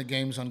watching the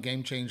games on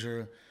Game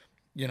Changer.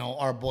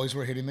 Our boys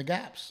were hitting the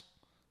gaps.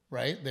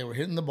 Right. They were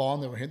hitting the ball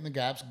and they were hitting the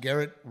gaps.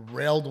 Garrett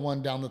railed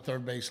one down the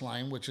third base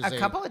line, which is a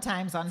couple of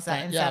times in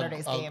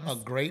Saturday's games. A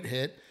great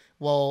hit.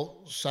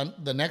 Well,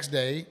 the next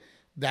day,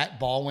 that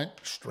ball went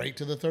straight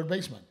to the third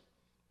baseman.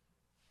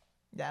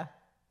 Yeah.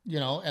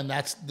 And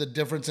that's the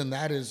difference in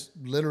that is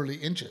literally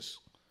inches.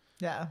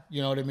 Yeah.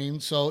 You know what I mean?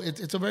 So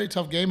it's a very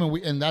tough game,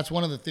 and that's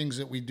one of the things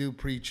that we do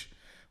preach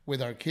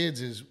with our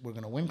kids is we're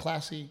going to win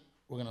classy,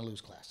 we're going to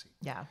lose classy.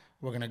 Yeah.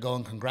 We're going to go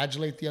and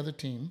congratulate the other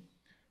team.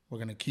 We're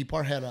going to keep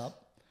our head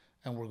up,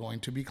 and we're going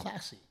to be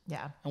classy.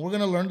 Yeah. And we're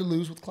going to learn to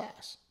lose with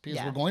class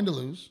because we're going to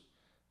lose,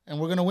 and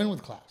we're going to win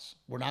with class.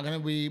 We're not going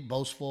to be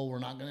boastful. We're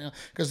not going to,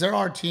 because there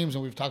are teams,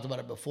 and we've talked about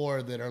it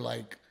before, that are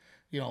like,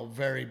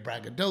 very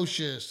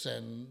braggadocious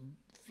and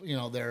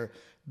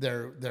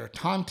they're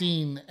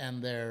taunting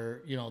and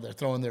they're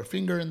throwing their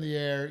finger in the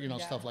air,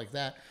 stuff like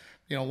that.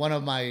 One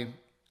of my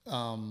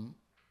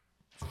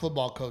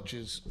football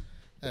coaches,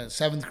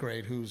 7th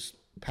grade, who's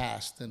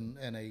passed and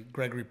a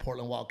Gregory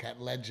Portland Wildcat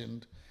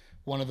legend,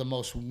 one of the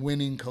most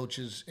winning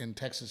coaches in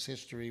Texas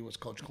history was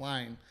Coach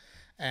Klein.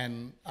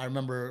 And I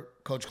remember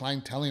Coach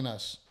Klein telling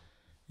us,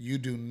 you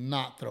do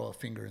not throw a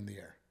finger in the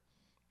air.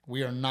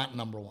 We are not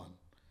number one.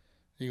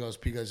 He goes,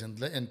 because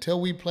until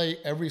we play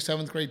every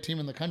 7th grade team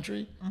in the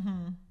country,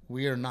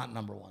 we are not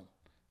number one.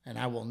 And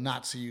I will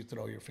not see you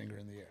throw your finger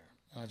in the air.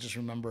 And I just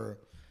remember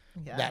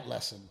that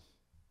lesson.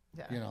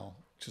 Yeah.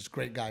 Just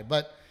great guy.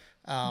 But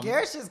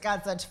Garrett's just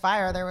got such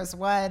fire. There was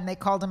one, they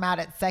called him out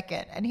at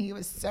second, and he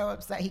was so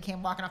upset. He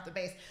came walking off the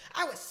base.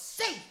 I was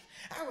safe.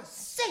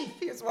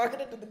 He was walking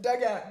into the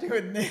dugout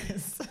doing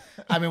this.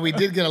 I mean, we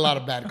did get a lot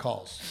of bad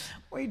calls.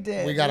 We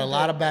did. We got a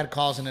lot of bad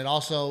calls, and it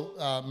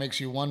also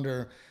makes you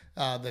wonder,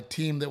 the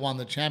team that won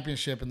the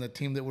championship and the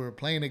team that we were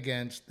playing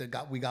against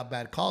we got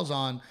bad calls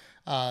on.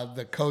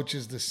 The coach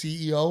is the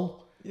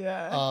CEO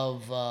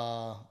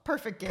of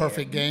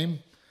Perfect Game.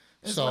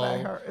 Is so what I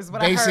heard. Is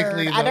what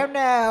basically, I don't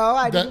know.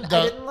 I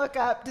didn't look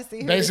up to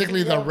see. Who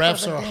basically, the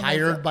refs are Game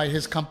hired by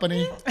his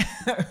company.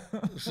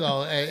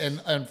 So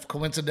and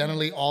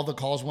coincidentally, all the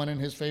calls went in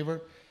his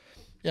favor.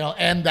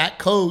 And that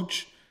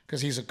coach,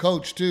 because he's a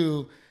coach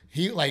too,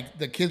 he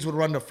the kids would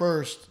run to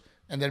first.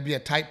 and there'd be a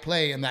tight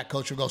play, and that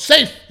coach would go,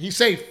 safe, he's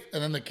safe.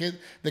 And then the kid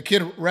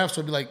refs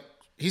would be like,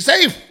 he's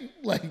safe.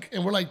 Like,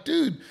 and we're like,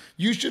 dude,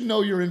 you should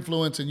know your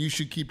influence, and you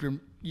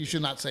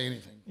should not say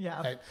anything.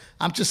 Yeah. Right?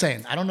 I'm just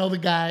saying, I don't know the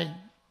guy,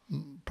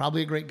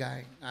 probably a great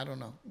guy. I don't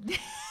know.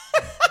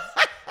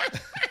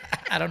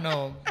 I don't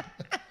know.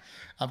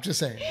 I'm just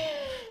saying.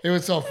 It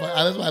was so fun.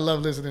 That's why I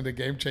love listening to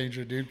Game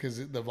Changer, dude,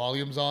 because the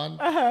volume's on.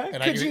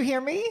 And Could you hear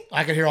me?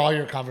 I could hear all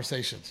your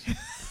conversations.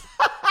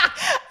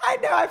 I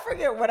know. I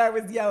forget what I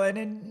was yelling.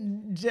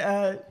 And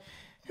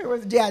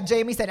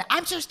Jamie said,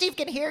 I'm sure Steve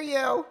can hear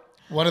you.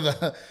 One of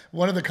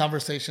the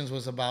conversations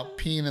was about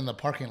peeing in the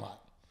parking lot.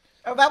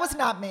 Oh, that was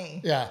not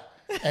me. Yeah.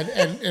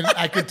 And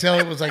I could tell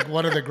it was like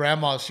one of the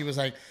grandmas. She was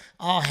like,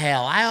 oh,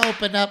 hell, I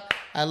open up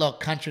a little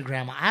country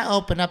grandma. I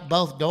open up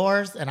both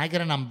doors and I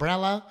get an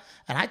umbrella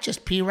and I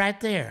just pee right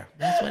there.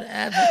 That's what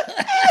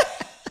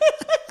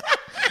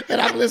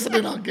and I'm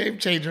listening on Game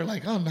Changer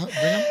like, oh, no,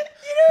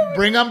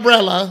 bring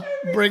umbrella.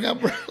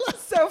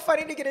 So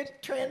funny to get a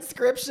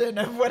transcription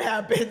of what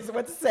happens,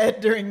 what's said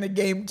during the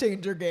Game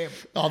Changer game.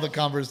 All the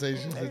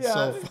conversations. It's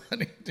so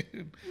funny,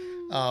 dude.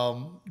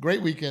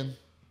 Great weekend.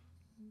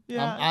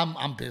 Yeah.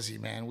 I'm busy,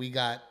 man.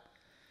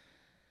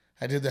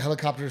 I did the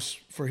Helicopters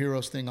for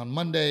Heroes thing on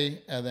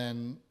Monday, and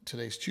then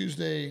today's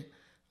Tuesday.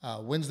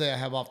 Wednesday I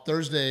have off.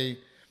 Thursday,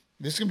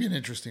 this is gonna be an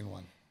interesting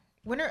one.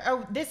 We're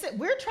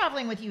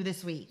traveling with you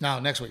this week. No,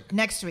 next week.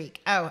 Next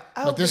week. Oh,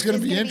 but this is gonna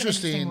be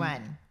interesting.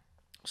 One.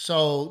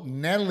 So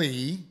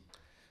Nelly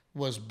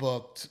was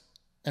booked,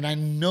 and I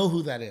know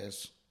who that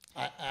is.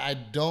 I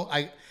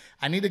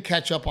need to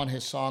catch up on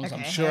his songs.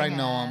 Okay, I'm sure I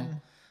know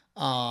him.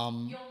 You'll know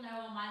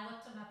him. I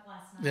looked him up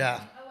last night. Yeah.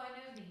 Like, oh, I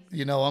know these.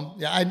 You know him?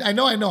 Yeah, I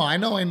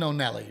know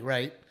Nelly,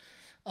 right?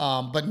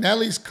 But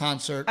Nelly's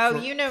concert. Oh,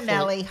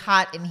 Nelly,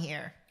 hot in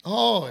here.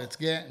 Oh,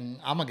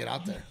 I'm going to get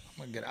out there.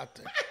 You're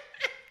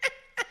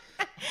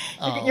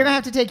going to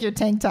have to take your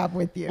tank top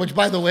with you. Which,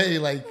 by the way,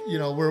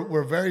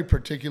 we're very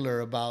particular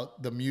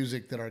about the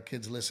music that our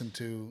kids listen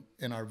to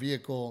in our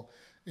vehicle,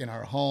 in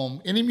our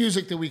home. Any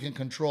music that we can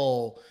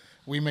control,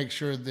 we make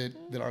sure that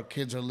our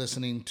kids are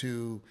listening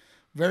to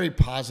very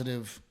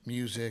positive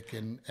music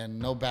and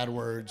no bad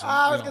words.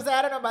 I was going to say,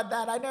 I don't know about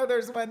that. I know there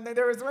was one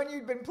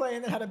you'd been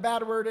playing that had a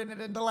bad word in it,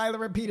 and Delilah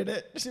repeated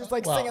it. She was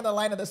singing the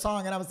line of the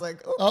song, and I was like,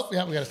 oops. Oh,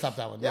 yeah, we got to stop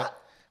that one. Yeah.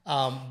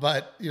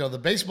 But, the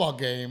baseball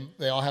game,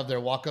 they all have their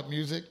walk-up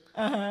music.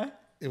 Uh-huh.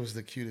 It was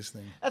the cutest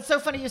thing. That's so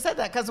funny you said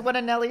that, because one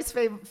of Nelly's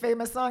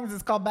famous songs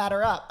is called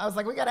Batter Up. I was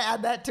like, we got to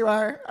add that to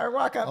our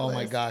walk-up list. Oh,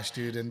 my gosh,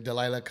 dude. And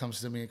Delilah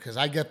comes to me, because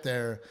I get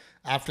there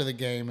after the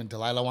game, and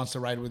Delilah wants to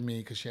ride with me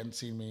because she hadn't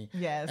seen me.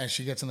 Yes. And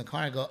she gets in the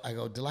car, and I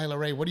go, Delilah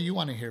Ray, what do you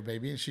want to hear,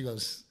 baby? And she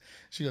goes,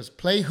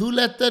 play Who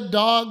Let the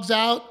Dogs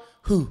Out?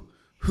 Who?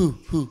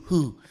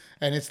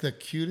 And it's the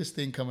cutest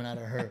thing coming out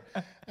of her.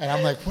 And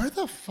I'm like, where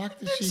the fuck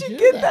did she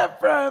get that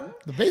from?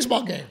 The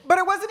baseball game. But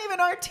it wasn't even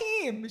our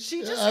team.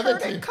 She just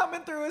heard it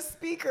coming through a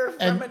speaker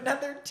from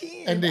another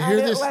team. And to hear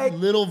this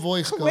little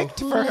voice go, who let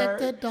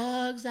the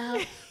dogs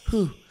out?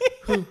 Who?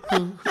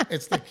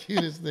 It's the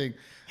cutest thing.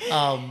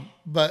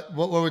 But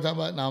what were we talking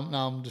about? Now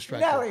I'm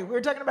distracted. Nelly. We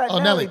were talking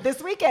about Nelly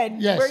this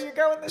weekend. Yes. Where are you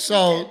going this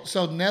weekend?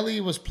 So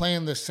Nelly was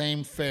playing the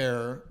same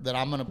fair that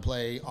I'm going to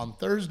play on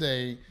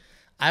Thursday.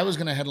 I was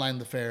going to headline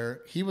the fair.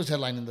 He was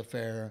headlining the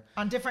fair.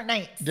 On different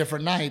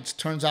nights.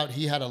 Turns out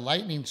he had a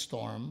lightning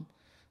storm,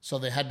 so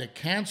they had to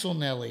cancel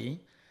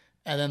Nelly.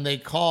 And then they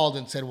called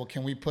and said, well,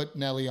 can we put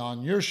Nelly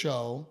on your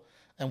show?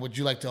 And would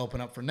you like to open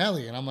up for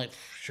Nelly? And I'm like,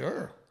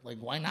 sure. Like,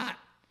 why not?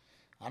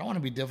 I don't want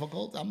to be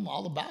difficult. I'm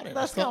all about it.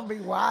 That's going to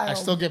be wild. I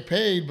still get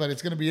paid, but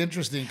it's going to be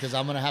interesting because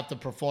I'm going to have to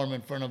perform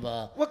in front of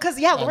a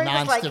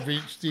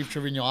non-Steve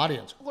Trevino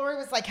audience. Lori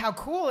was like, how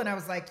cool. And I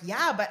was like,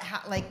 yeah, but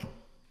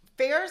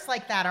fairs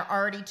like that are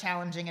already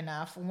challenging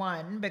enough.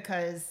 One,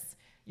 because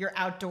you're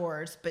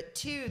outdoors, but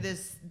two,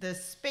 the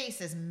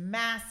space is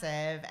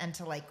massive, and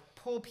to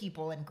pull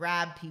people and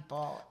grab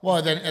people. Well,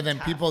 and then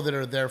people that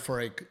are there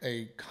for a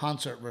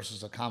concert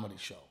versus a comedy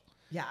show.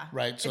 Yeah.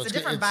 Right. So it's a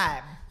different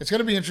vibe. It's going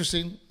to be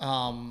interesting.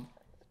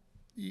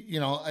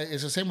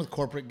 It's the same with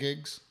corporate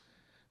gigs.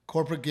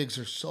 Corporate gigs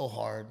are so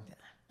hard,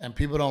 and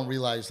people don't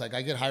realize.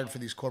 I get hired for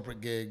these corporate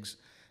gigs,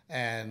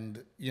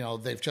 and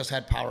they've just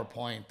had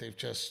PowerPoint. They've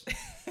just,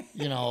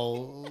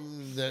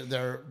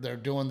 they're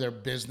doing their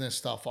business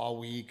stuff all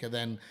week, and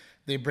then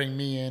they bring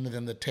me in, and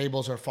then the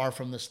tables are far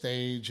from the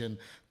stage, and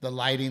the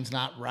lighting's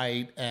not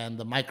right, and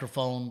the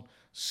microphone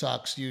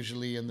sucks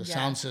usually, and the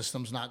sound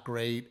system's not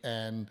great,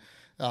 and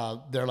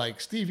they're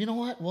like, Steve, you know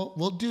what?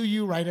 We'll do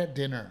you right at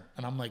dinner.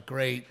 And I'm like,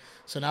 great.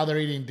 So now they're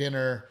eating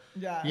dinner,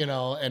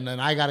 and then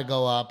I got to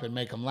go up and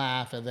make them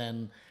laugh. And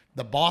then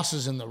the boss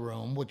is in the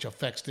room, which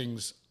affects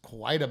things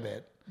quite a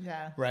bit.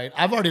 Yeah. Right.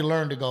 I've already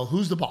learned to go,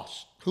 who's the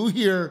boss? Who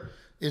here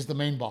is the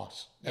main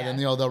boss? And then,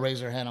 they'll raise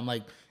their hand. I'm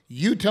like,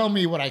 you tell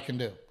me what I can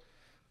do.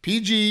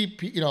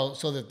 PG,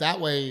 so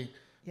that way,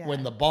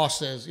 when the boss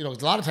says, a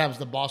lot of times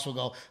the boss will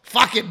go,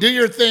 fuck it, do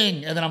your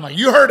thing. And then I'm like,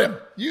 you heard him.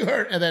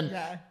 And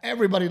then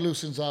everybody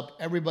loosens up,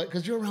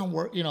 because you're around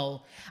work,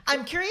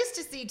 I'm curious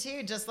to see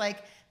too, just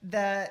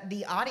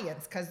the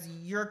audience, because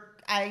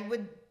I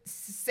would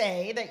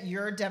say that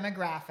your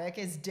demographic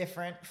is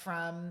different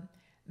from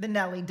the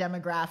Nelly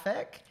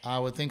demographic. I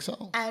would think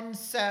so. And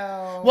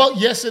so, Well,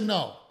 yes and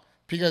no,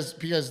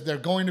 because they're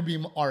going to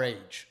be our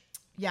age.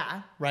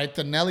 yeah. Right?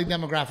 The Nelly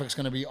demographic is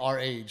going to be our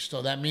age.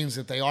 So that means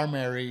that they are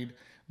married.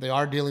 They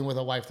are dealing with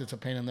a wife that's a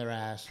pain in their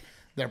ass.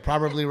 They're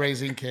probably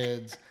raising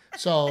kids.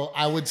 So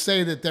I would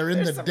say that they're in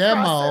There's the some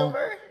demo.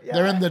 crossover. Yeah.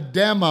 They're in the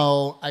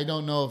demo. I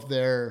don't know if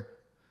they're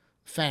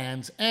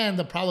fans. And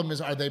the problem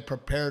is, are they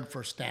prepared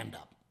for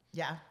stand-up?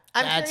 Yeah.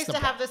 I'm That's curious the to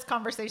have this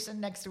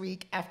conversation next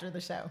week after the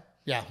show.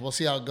 Yeah, we'll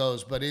see how it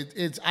goes. But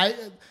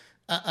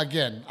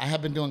again, I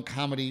have been doing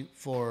comedy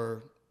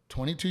for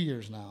 22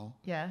 years now.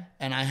 Yeah.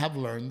 And I have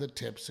learned the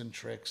tips and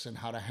tricks and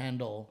how to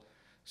handle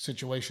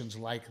situations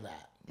like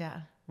that.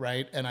 Yeah.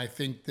 Right? And I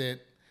think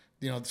that,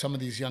 some of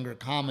these younger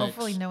comics.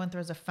 Hopefully no one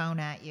throws a phone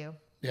at you.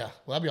 Yeah.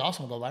 Well, that'd be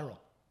awesome. We'll go viral.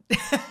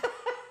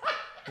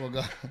 We'll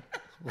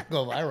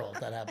go viral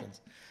if that happens.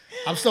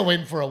 I'm still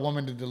waiting for a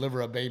woman to deliver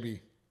a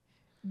baby.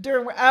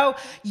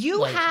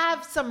 You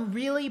have some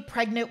really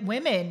pregnant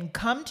women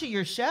come to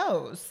your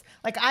shows.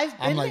 Like I've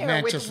been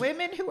there with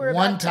women who are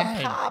about to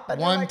pop. And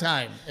one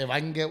time, if I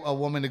can get a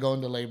woman to go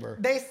into labor,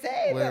 they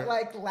say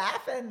that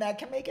laughing that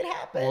can make it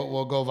happen.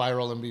 We'll go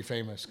viral and be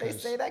famous. They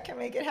say that can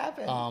make it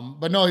happen.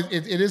 But no, it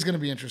is going to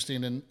be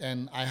interesting,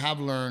 and I have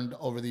learned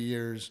over the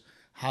years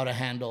how to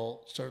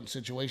handle certain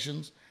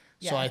situations.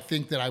 Yeah. So I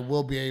think that I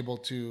will be able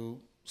to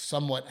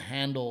somewhat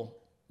handle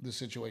the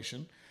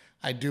situation.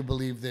 I do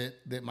believe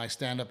that my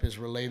stand-up is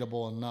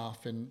relatable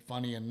enough and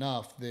funny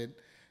enough that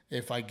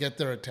if I get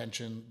their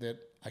attention, that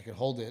I could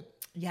hold it.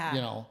 Yeah.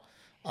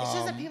 It's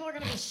just that people are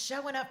going to be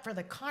showing up for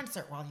the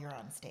concert while you're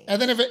on stage.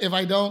 And then if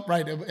I don't,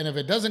 right, and if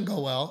it doesn't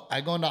go well, I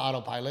go into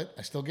autopilot.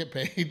 I still get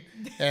paid,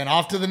 and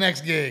off to the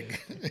next gig.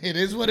 It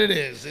is what it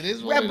is. It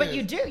is what it is. But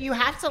you do. You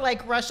have to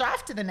rush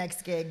off to the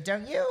next gig,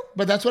 don't you?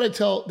 But that's what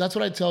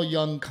I tell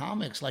young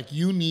comics. Like,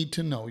 you need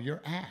to know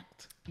your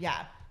act.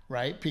 Yeah.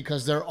 Right?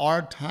 Because there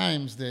are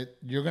times that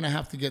you're going to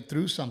have to get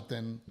through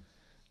something,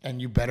 and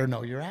you better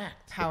know your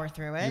act. Power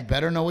through it. You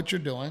better know what you're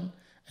doing,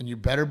 and you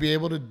better be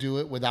able to do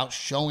it without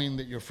showing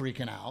that you're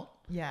freaking out.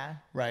 Yeah.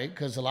 Right?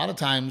 Because a lot of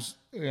times,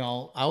 I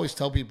always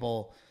tell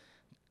people,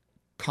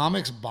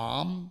 comics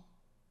bomb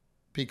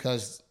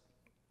because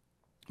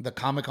the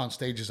comic on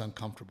stage is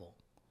uncomfortable.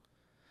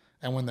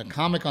 And when the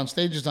comic on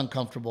stage is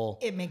uncomfortable,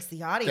 it makes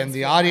the audience. Then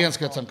the audience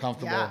gets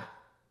uncomfortable. Yeah.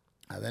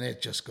 And then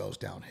it just goes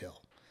downhill.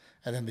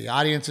 And then the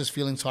audience is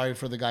feeling sorry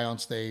for the guy on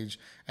stage,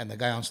 and the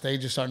guy on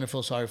stage is starting to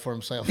feel sorry for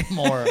himself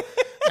more.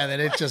 And then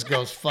it just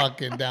goes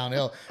fucking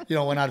downhill.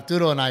 When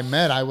Arturo and I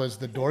met, I was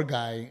the door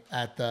guy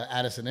at the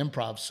Addison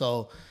Improv.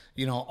 So,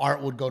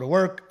 Art would go to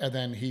work, and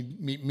then he'd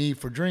meet me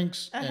for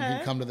drinks, and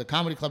he'd come to the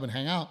comedy club and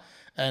hang out.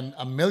 And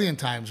a million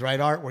times, right,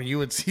 Art, where you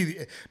would see,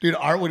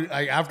 Art would,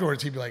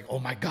 afterwards, he'd be like, oh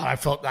my God,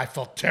 I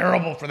felt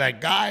terrible for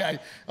that guy.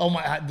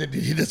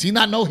 Does he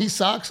not know he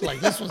sucks?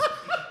 Like, this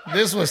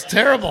was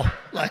terrible.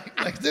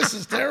 Like this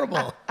is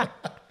terrible.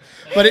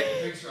 But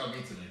make sure I'll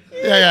meet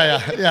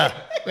tonight.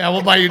 Yeah,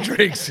 we'll buy you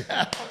drinks.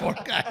 Yeah, poor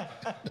guy.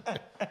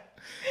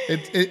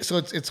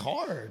 It's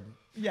hard.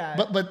 Yeah.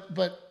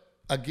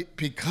 But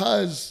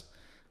because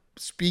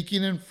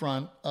speaking in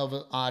front of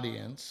an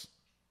audience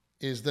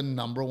is the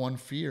number one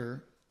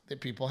fear that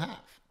people have.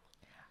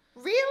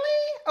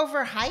 Really?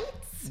 Over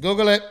heights?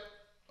 Google it.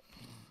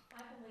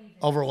 I believe it.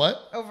 Over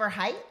what? Over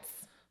heights?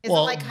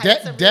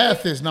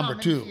 Death is number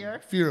two.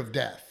 Fear of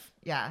death.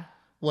 Yeah.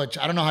 Which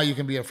I don't know how you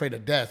can be afraid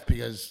of death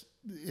because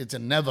it's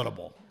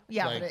inevitable.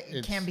 Yeah, but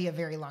it can be a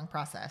very long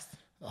process.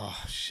 Oh,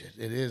 shit.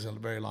 It is a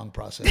very long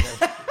process.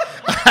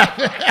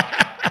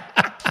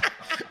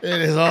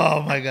 It is.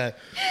 Oh, my God.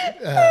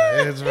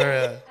 It's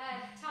very...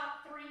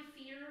 Top 3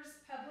 fears: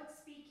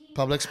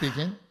 public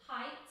speaking.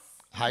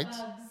 Heights.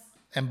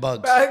 And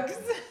bugs.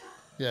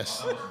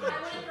 Yes. I want to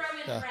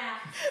throw in rats.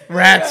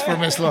 Rats for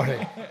Miss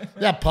Lori.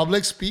 Yeah,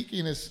 public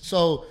speaking is...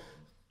 So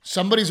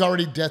somebody's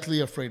already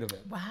deathly afraid of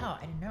it. Wow,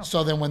 I didn't know.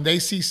 So then when they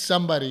see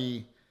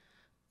somebody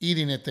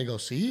eating it, they go,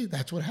 see,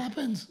 that's what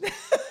happens.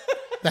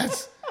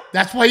 That's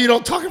why you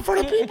don't talk in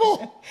front of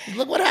people.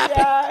 Look what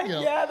happened.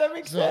 Yeah, that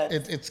makes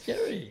sense. It's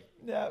scary.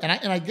 Yeah.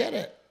 And I get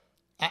it.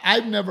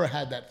 I've never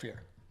had that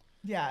fear.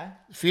 Yeah.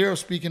 Fear of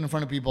speaking in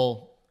front of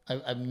people,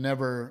 I've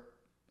never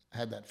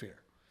had that fear.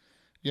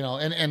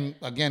 And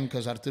again,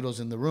 because Arturo's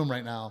in the room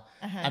right now,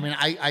 I mean,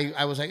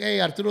 I was like, hey,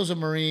 Arturo's a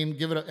Marine,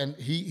 give it a, and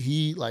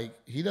he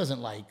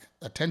doesn't like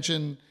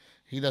attention.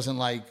 He doesn't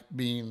like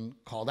being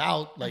called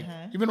out. Like,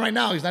 even right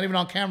now, he's not even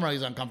on camera.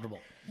 He's uncomfortable.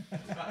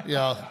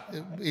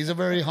 He's a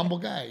very humble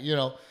guy,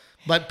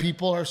 but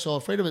people are so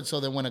afraid of it. So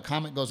that when a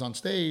comic goes on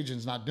stage and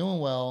is not doing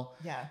well,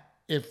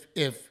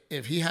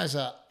 if he has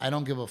a, I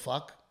don't give a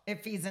fuck.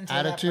 It feeds into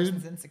attitude, that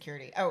person's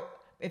insecurity. Oh,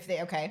 if they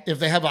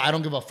have a, I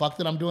don't give a fuck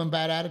that I'm doing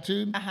bad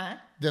attitude,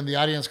 then the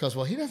audience goes,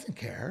 well, he doesn't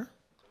care.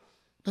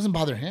 It doesn't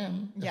bother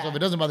him. So if it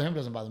doesn't bother him, it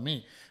doesn't bother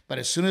me. But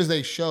as soon as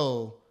they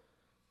show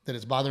that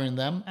it's bothering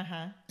them,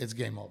 it's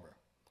game over.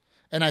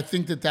 And I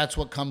think that that's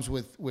what comes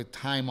with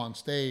time on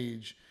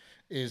stage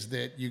is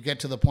that you get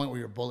to the point where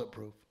you're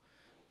bulletproof.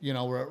 You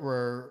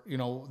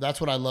know,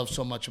 that's what I love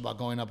so much about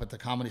going up at the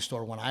Comedy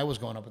Store. When I was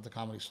going up at the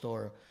Comedy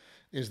Store,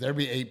 is there'd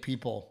be 8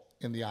 people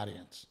in the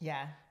audience.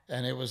 Yeah.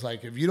 And it was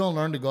like, if you don't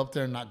learn to go up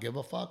there and not give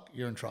a fuck,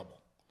 you're in trouble.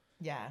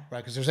 Yeah. Right?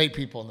 Because there's 8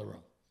 people in the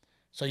room.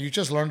 So you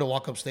just learn to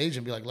walk up stage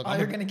and be like, look, all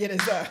you're going to get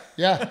is a...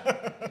 Yeah.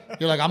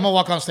 You're like, I'm going to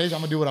walk on stage. I'm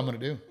going to do what I'm going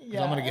to do.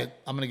 Yeah. I'm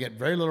going to get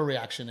very little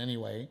reaction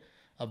anyway.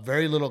 A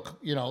very little,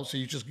 you know, so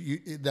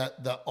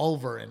the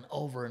over and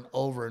over and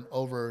over and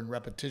over and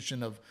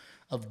repetition of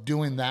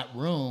doing that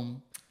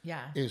room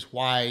is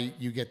why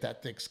you get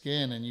that thick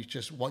skin, and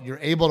you're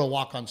able to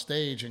walk on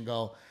stage and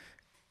go,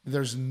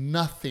 there's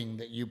nothing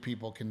that you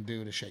people can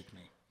do to shake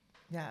me.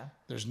 Yeah.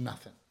 There's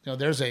nothing.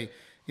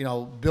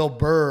 Bill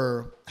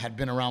Burr had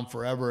been around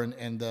forever,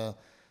 and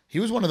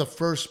he was one of the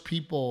first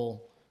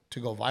people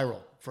to go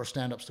viral, first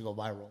stand-ups to go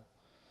viral.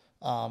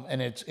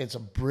 And it's a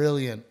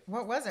brilliant.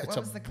 What was it? It's what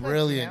was a the clip?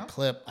 brilliant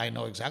clip. I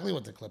know exactly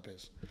what the clip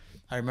is.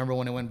 I remember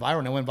when it went viral,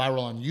 and it went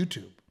viral on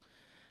YouTube.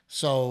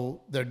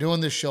 So they're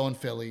doing this show in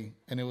Philly,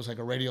 and it was like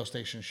a radio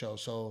station show.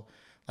 So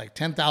like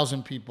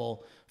 10,000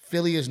 people.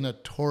 Philly is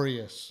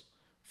notorious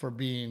for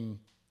being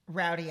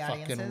rowdy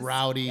audiences. Fucking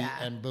rowdy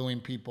and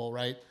booing people,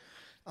 right?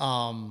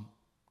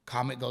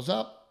 Comic goes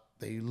up.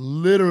 They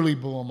literally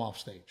boo him off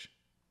stage.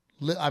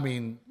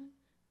 Literally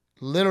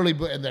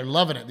boo, and they're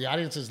loving it. The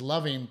audience is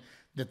loving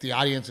that the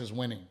audience is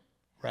winning,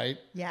 right?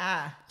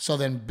 Yeah. So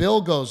then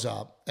Bill goes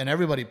up, and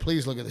everybody,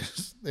 please look at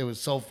this. It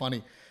was so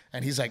funny.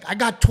 And he's like, I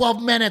got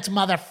 12 minutes,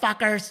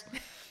 motherfuckers,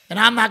 and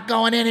I'm not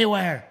going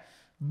anywhere.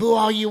 Boo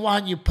all you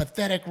want, you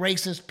pathetic,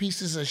 racist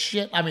pieces of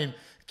shit. I mean,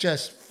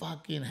 just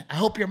fucking, I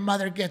hope your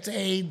mother gets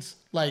AIDS.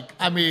 Like,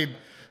 I mean,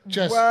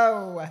 just.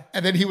 Whoa.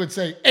 And then he would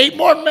say, 8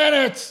 more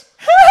minutes.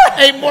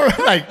 8 more.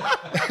 Like,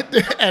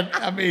 and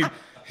I mean,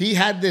 he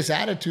had this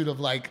attitude of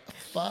like,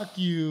 fuck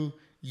you.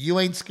 You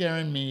ain't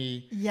scaring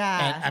me.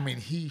 Yeah. And I mean,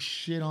 he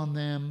shit on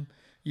them.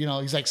 You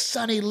know, he's like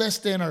Sonny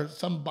Liston or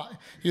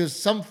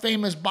some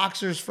famous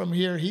boxers from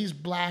here. He's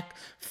black.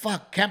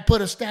 Fuck, can't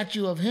put a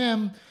statue of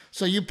him.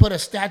 So you put a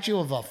statue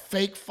of a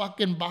fake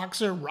fucking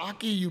boxer,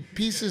 Rocky, you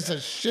pieces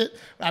of shit.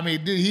 I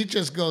mean, dude, he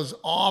just goes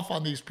off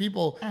on these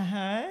people.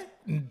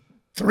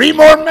 3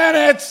 more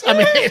minutes. I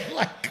mean,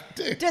 like,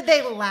 dude. Did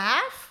they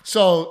laugh?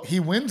 So he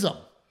wins them.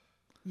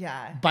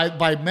 Yeah.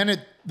 By minute,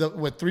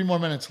 with 3 more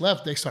minutes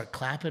left, they start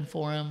clapping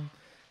for him.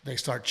 They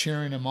start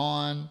cheering him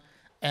on.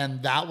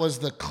 And that was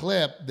the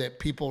clip that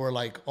people were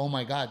like, oh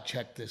my God,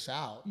 check this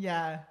out.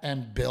 Yeah.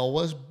 And Bill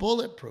was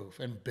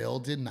bulletproof, and Bill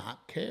did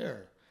not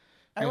care.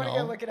 I want to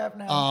go look it up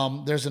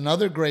now. There's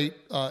another great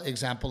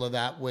example of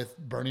that with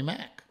Bernie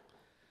Mac.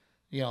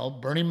 You know,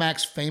 Bernie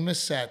Mac's famous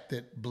set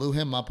that blew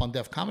him up on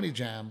Def Comedy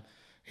Jam.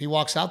 He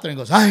walks out there and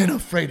goes, I ain't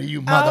afraid of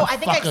you motherfuckers. Oh, I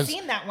think I've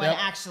seen that one,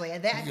 actually.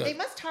 They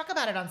must talk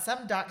about it on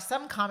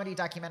some comedy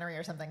documentary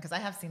or something, because I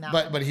have seen that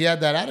one. But he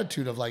had that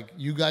attitude of like,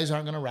 you guys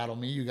aren't going to rattle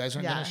me. You guys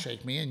aren't going to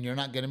shake me, and you're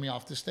not getting me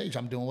off the stage.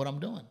 I'm doing what I'm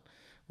doing,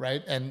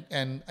 right?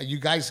 And you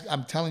guys,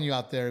 I'm telling you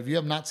out there, if you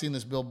have not seen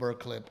this Bill Burr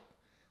clip,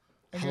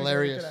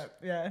 hilarious.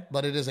 Yeah.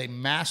 But it is a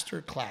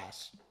master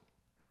class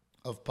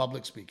of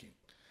public speaking.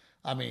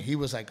 I mean, he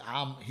was like,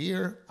 I'm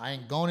here. I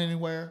ain't going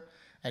anywhere.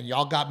 And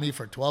y'all got me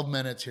for 12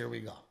 minutes. Here we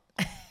go.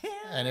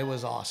 And it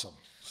was awesome.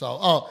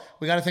 So,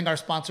 we got to thank our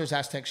sponsors,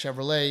 Aztec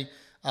Chevrolet.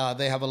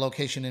 They have a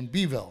location in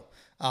Beeville.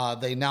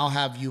 They now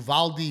have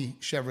Uvalde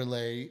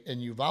Chevrolet in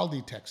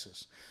Uvalde,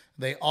 Texas.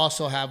 They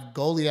also have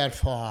Goliad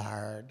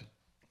Ford.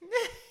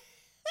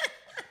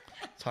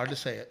 It's hard to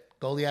say it.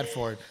 Goliad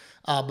Ford.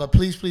 But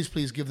please, please,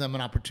 please give them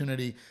an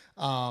opportunity.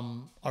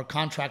 Our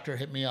contractor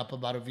hit me up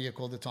about a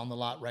vehicle that's on the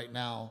lot right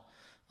now,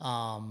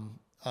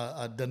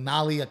 a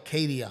Denali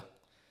Acadia.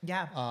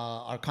 Yeah.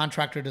 Our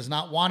contractor does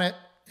not want it.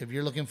 If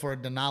you're looking for a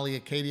Denali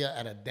Acadia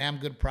at a damn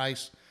good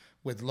price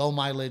with low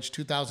mileage,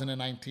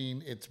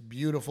 2019, it's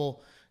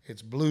beautiful.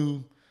 It's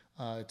blue.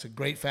 It's a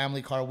great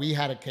family car. We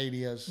had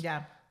Acadias,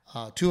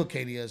 2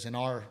 Acadias in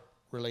our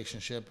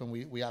relationship, and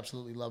we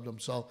absolutely loved them.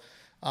 So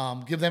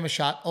give them a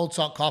shot. Old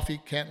Salt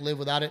Coffee, can't live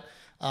without it.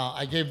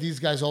 I gave these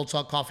guys Old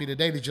Salt Coffee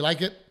today. Did you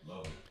like it?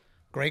 Love it.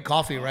 Great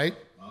coffee, right?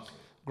 Awesome.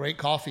 Great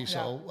coffee.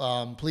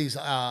 So please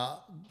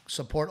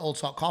support Old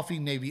Salt Coffee,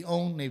 Navy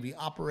owned, Navy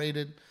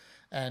operated,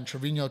 and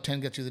Trevino 10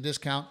 gets you the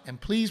discount.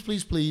 And please,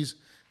 please, please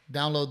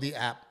download the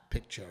app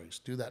Pick Cherries.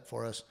 Do that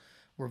for us.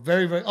 We're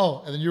very, very...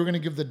 Oh, and then you were going to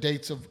give the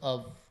dates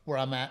of where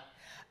I'm at.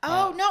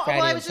 Oh, no. Friday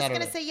Well, I and was just going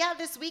to Saturday. say,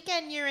 this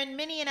weekend you're in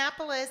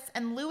Minneapolis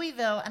and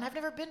Louisville, and I've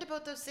never been to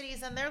both those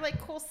cities, and they're like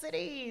cool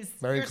cities.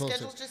 Very Your cool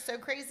schedule's cities. just so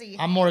crazy.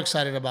 I'm more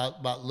excited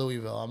about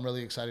Louisville. I'm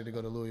really excited to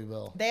go to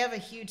Louisville. They have a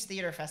huge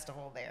theater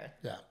festival there.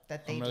 Yeah.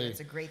 That they do. It's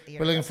a great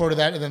theater. We're looking forward to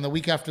that. And then the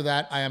week after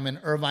that, I am in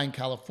Irvine,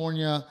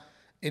 California.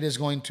 It is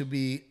going to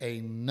be a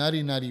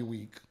nutty, nutty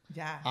week.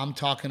 Yeah. I'm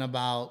talking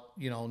about,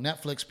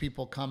 Netflix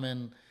people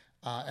coming,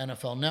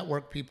 NFL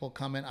Network people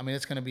coming. I mean,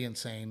 it's going to be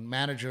insane.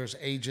 Managers,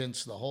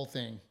 agents, the whole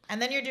thing.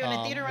 And then you're doing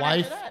a theater right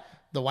after that.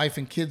 The wife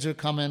and kids are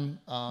coming.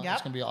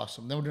 It's going to be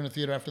awesome. Then we're doing a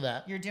theater after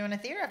that. You're doing a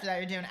theater after that.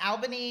 You're doing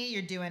Albany.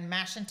 You're doing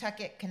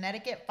Mashantucket,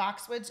 Connecticut,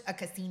 Foxwoods, a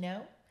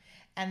casino.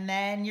 And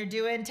then you're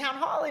doing Town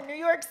Hall in New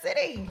York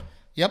City.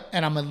 Yep.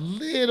 And I'm a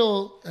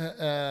little,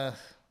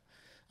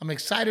 I'm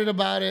excited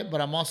about it,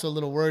 but I'm also a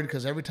little worried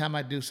because every time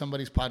I do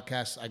somebody's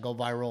podcast, I go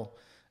viral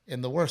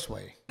in the worst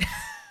way.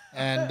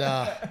 And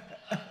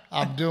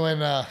I'm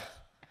doing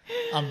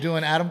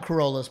Adam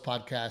Carolla's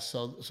podcast.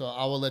 So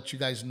I will let you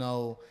guys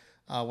know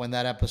when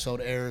that episode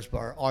airs,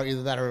 or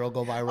either that or it'll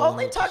go viral.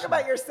 Only talk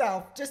about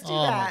yourself. Just do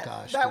that. My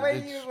gosh, that dude,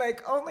 way you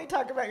only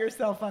talk about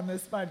yourself on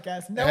this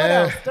podcast. No one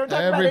else. Don't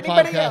talk about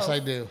anybody else.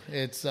 Every podcast I do,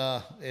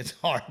 it's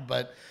hard,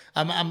 but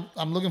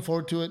I'm looking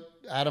forward to it.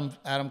 Adam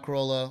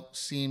Carolla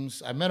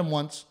seems, I met him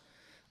once,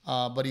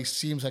 but he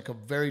seems like a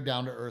very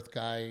down to earth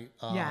guy.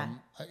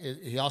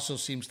 He also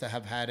seems to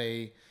have had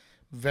a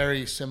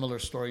very similar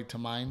story to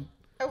mine.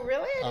 Oh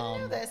really? I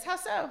didn't know this. How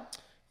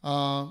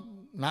so?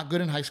 Not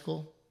good in high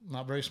school.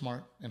 Not very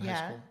smart in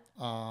high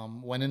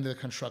school. Went into the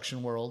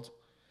construction world,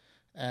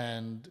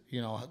 and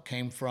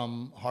came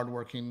from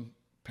hardworking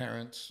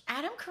parents.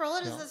 Adam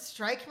Carolla doesn't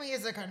strike me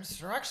as a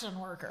construction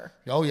worker.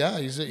 Oh yeah,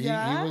 he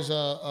was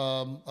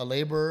a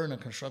laborer and a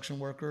construction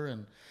worker,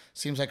 and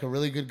seems like a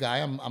really good guy.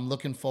 I'm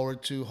looking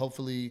forward to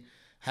hopefully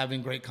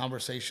having great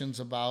conversations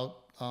about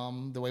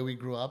the way we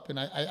grew up, and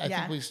I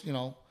think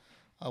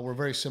we're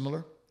very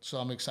similar. So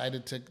I'm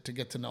excited to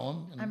get to know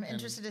him. I'm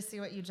interested to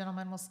see what you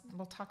gentlemen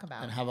will talk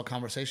about. And have a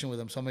conversation with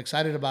him. So I'm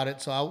excited about it.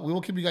 So we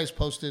will keep you guys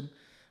posted.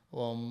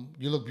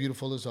 You look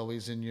beautiful as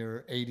always in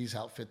your 80s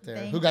outfit there.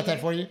 Who got that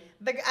for you?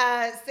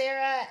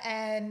 Sarah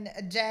and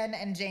Jen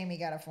and Jamie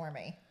got it for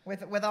me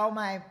with all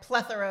my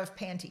plethora of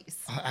panties.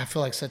 I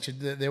feel like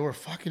they were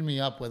fucking me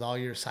up with all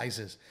your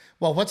sizes.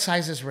 Well, what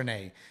size is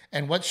Renee?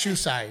 And what shoe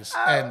size?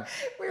 And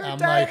we were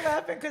dying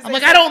laughing because I'm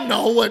like, I don't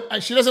know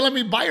what. She doesn't let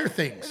me buy her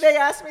things. They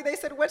asked me. They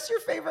said, "What's your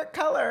favorite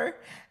color?"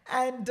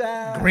 And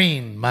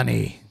green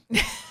money.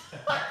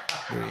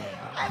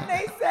 And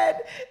they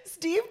said,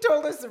 Steve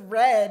told us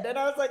red. And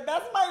I was like,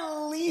 that's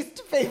my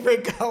least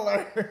favorite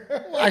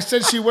color. I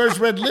said she wears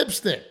red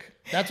lipstick.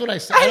 That's what I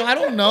said. I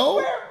don't know. I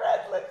wear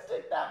red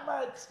lipstick that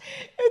much.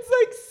 It's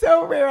like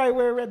so rare I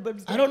wear red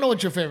lipstick. I don't know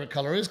what your favorite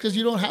color is because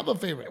you don't have a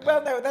favorite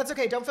color. Well, no, that's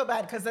okay. Don't feel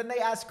bad because then they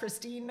asked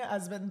Christine,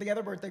 husband, the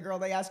other birthday girl,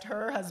 they asked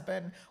her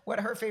husband what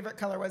her favorite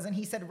color was. And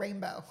he said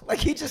rainbow. Like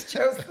he just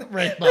chose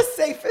the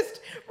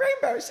safest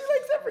rainbow. She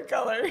likes every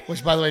color.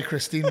 Which, by the way,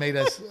 Christine made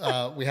us,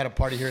 we had a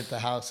party here at the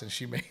house and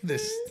she made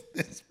this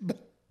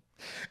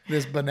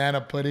banana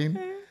pudding.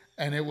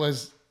 And it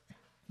was,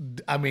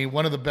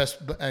 one of the best,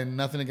 and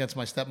nothing against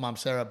my stepmom,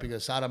 Sarah,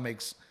 because Sada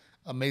makes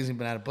amazing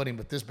banana pudding,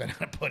 but this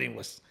banana pudding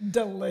was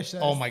delicious.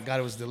 Oh my God,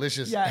 it was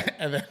delicious. Yeah.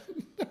 And then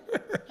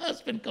her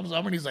husband comes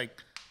over and he's like,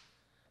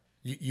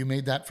 you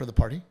made that for the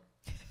party?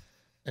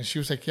 And she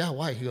was like, yeah,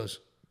 why? He goes,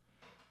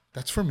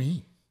 that's for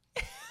me.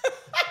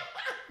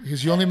 He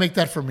goes, you only make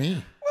that for me.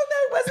 Well,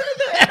 no, wasn't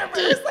it their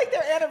anniversary? It was like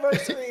their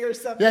anniversary or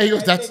something. Yeah,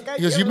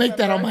 he goes, you make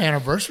that on my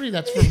anniversary?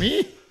 That's for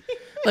me?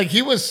 Like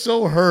he was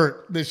so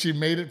hurt that she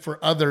made it for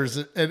others,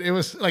 and it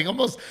was like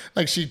almost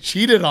like she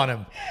cheated on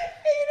him.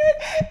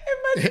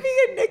 It must be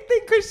a Nick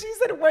thing because she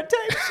said one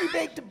time she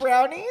baked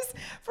brownies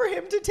for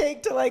him to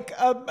take to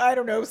I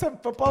don't know, some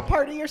football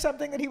party or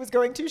something that he was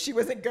going to. She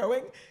wasn't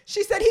going.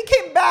 She said he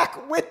came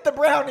back with the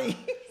brownie.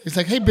 He's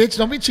like, hey bitch,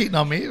 don't be cheating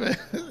on me.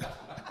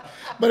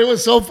 But it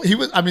was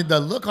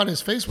the look on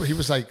his face where he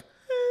was like,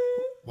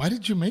 why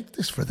did you make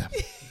this for them?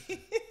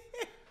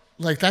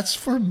 Like that's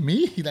for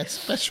me. That's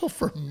special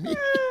for me.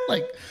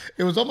 Like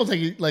it was almost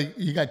like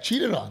he got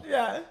cheated on.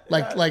 Yeah.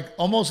 Like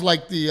almost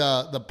like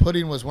the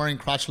pudding was wearing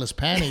crotchless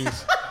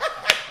panties,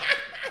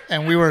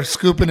 and we were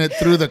scooping it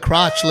through the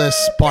crotchless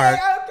part.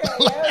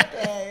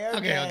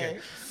 Okay.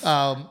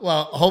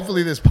 Well,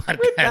 hopefully this podcast.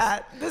 With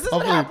that, this is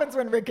what happens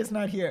when Rick is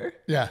not here.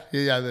 Yeah.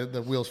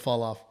 The wheels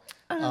fall off.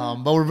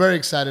 But we're very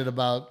excited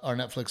about our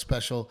Netflix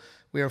special.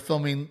 We are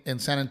filming in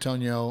San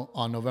Antonio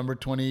on November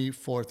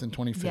 24th and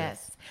 25th.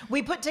 Yes.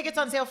 We put tickets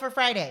on sale for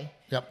Friday.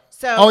 Yep.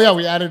 So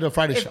we added a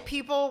Friday show. If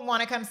people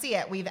want to come see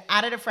it, we've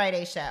added a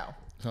Friday show.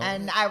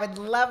 And I would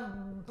love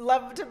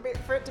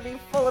for it to be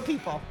full of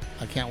people.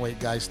 I can't wait,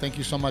 guys. Thank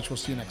you so much. We'll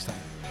see you next time.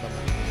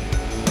 Bye-bye.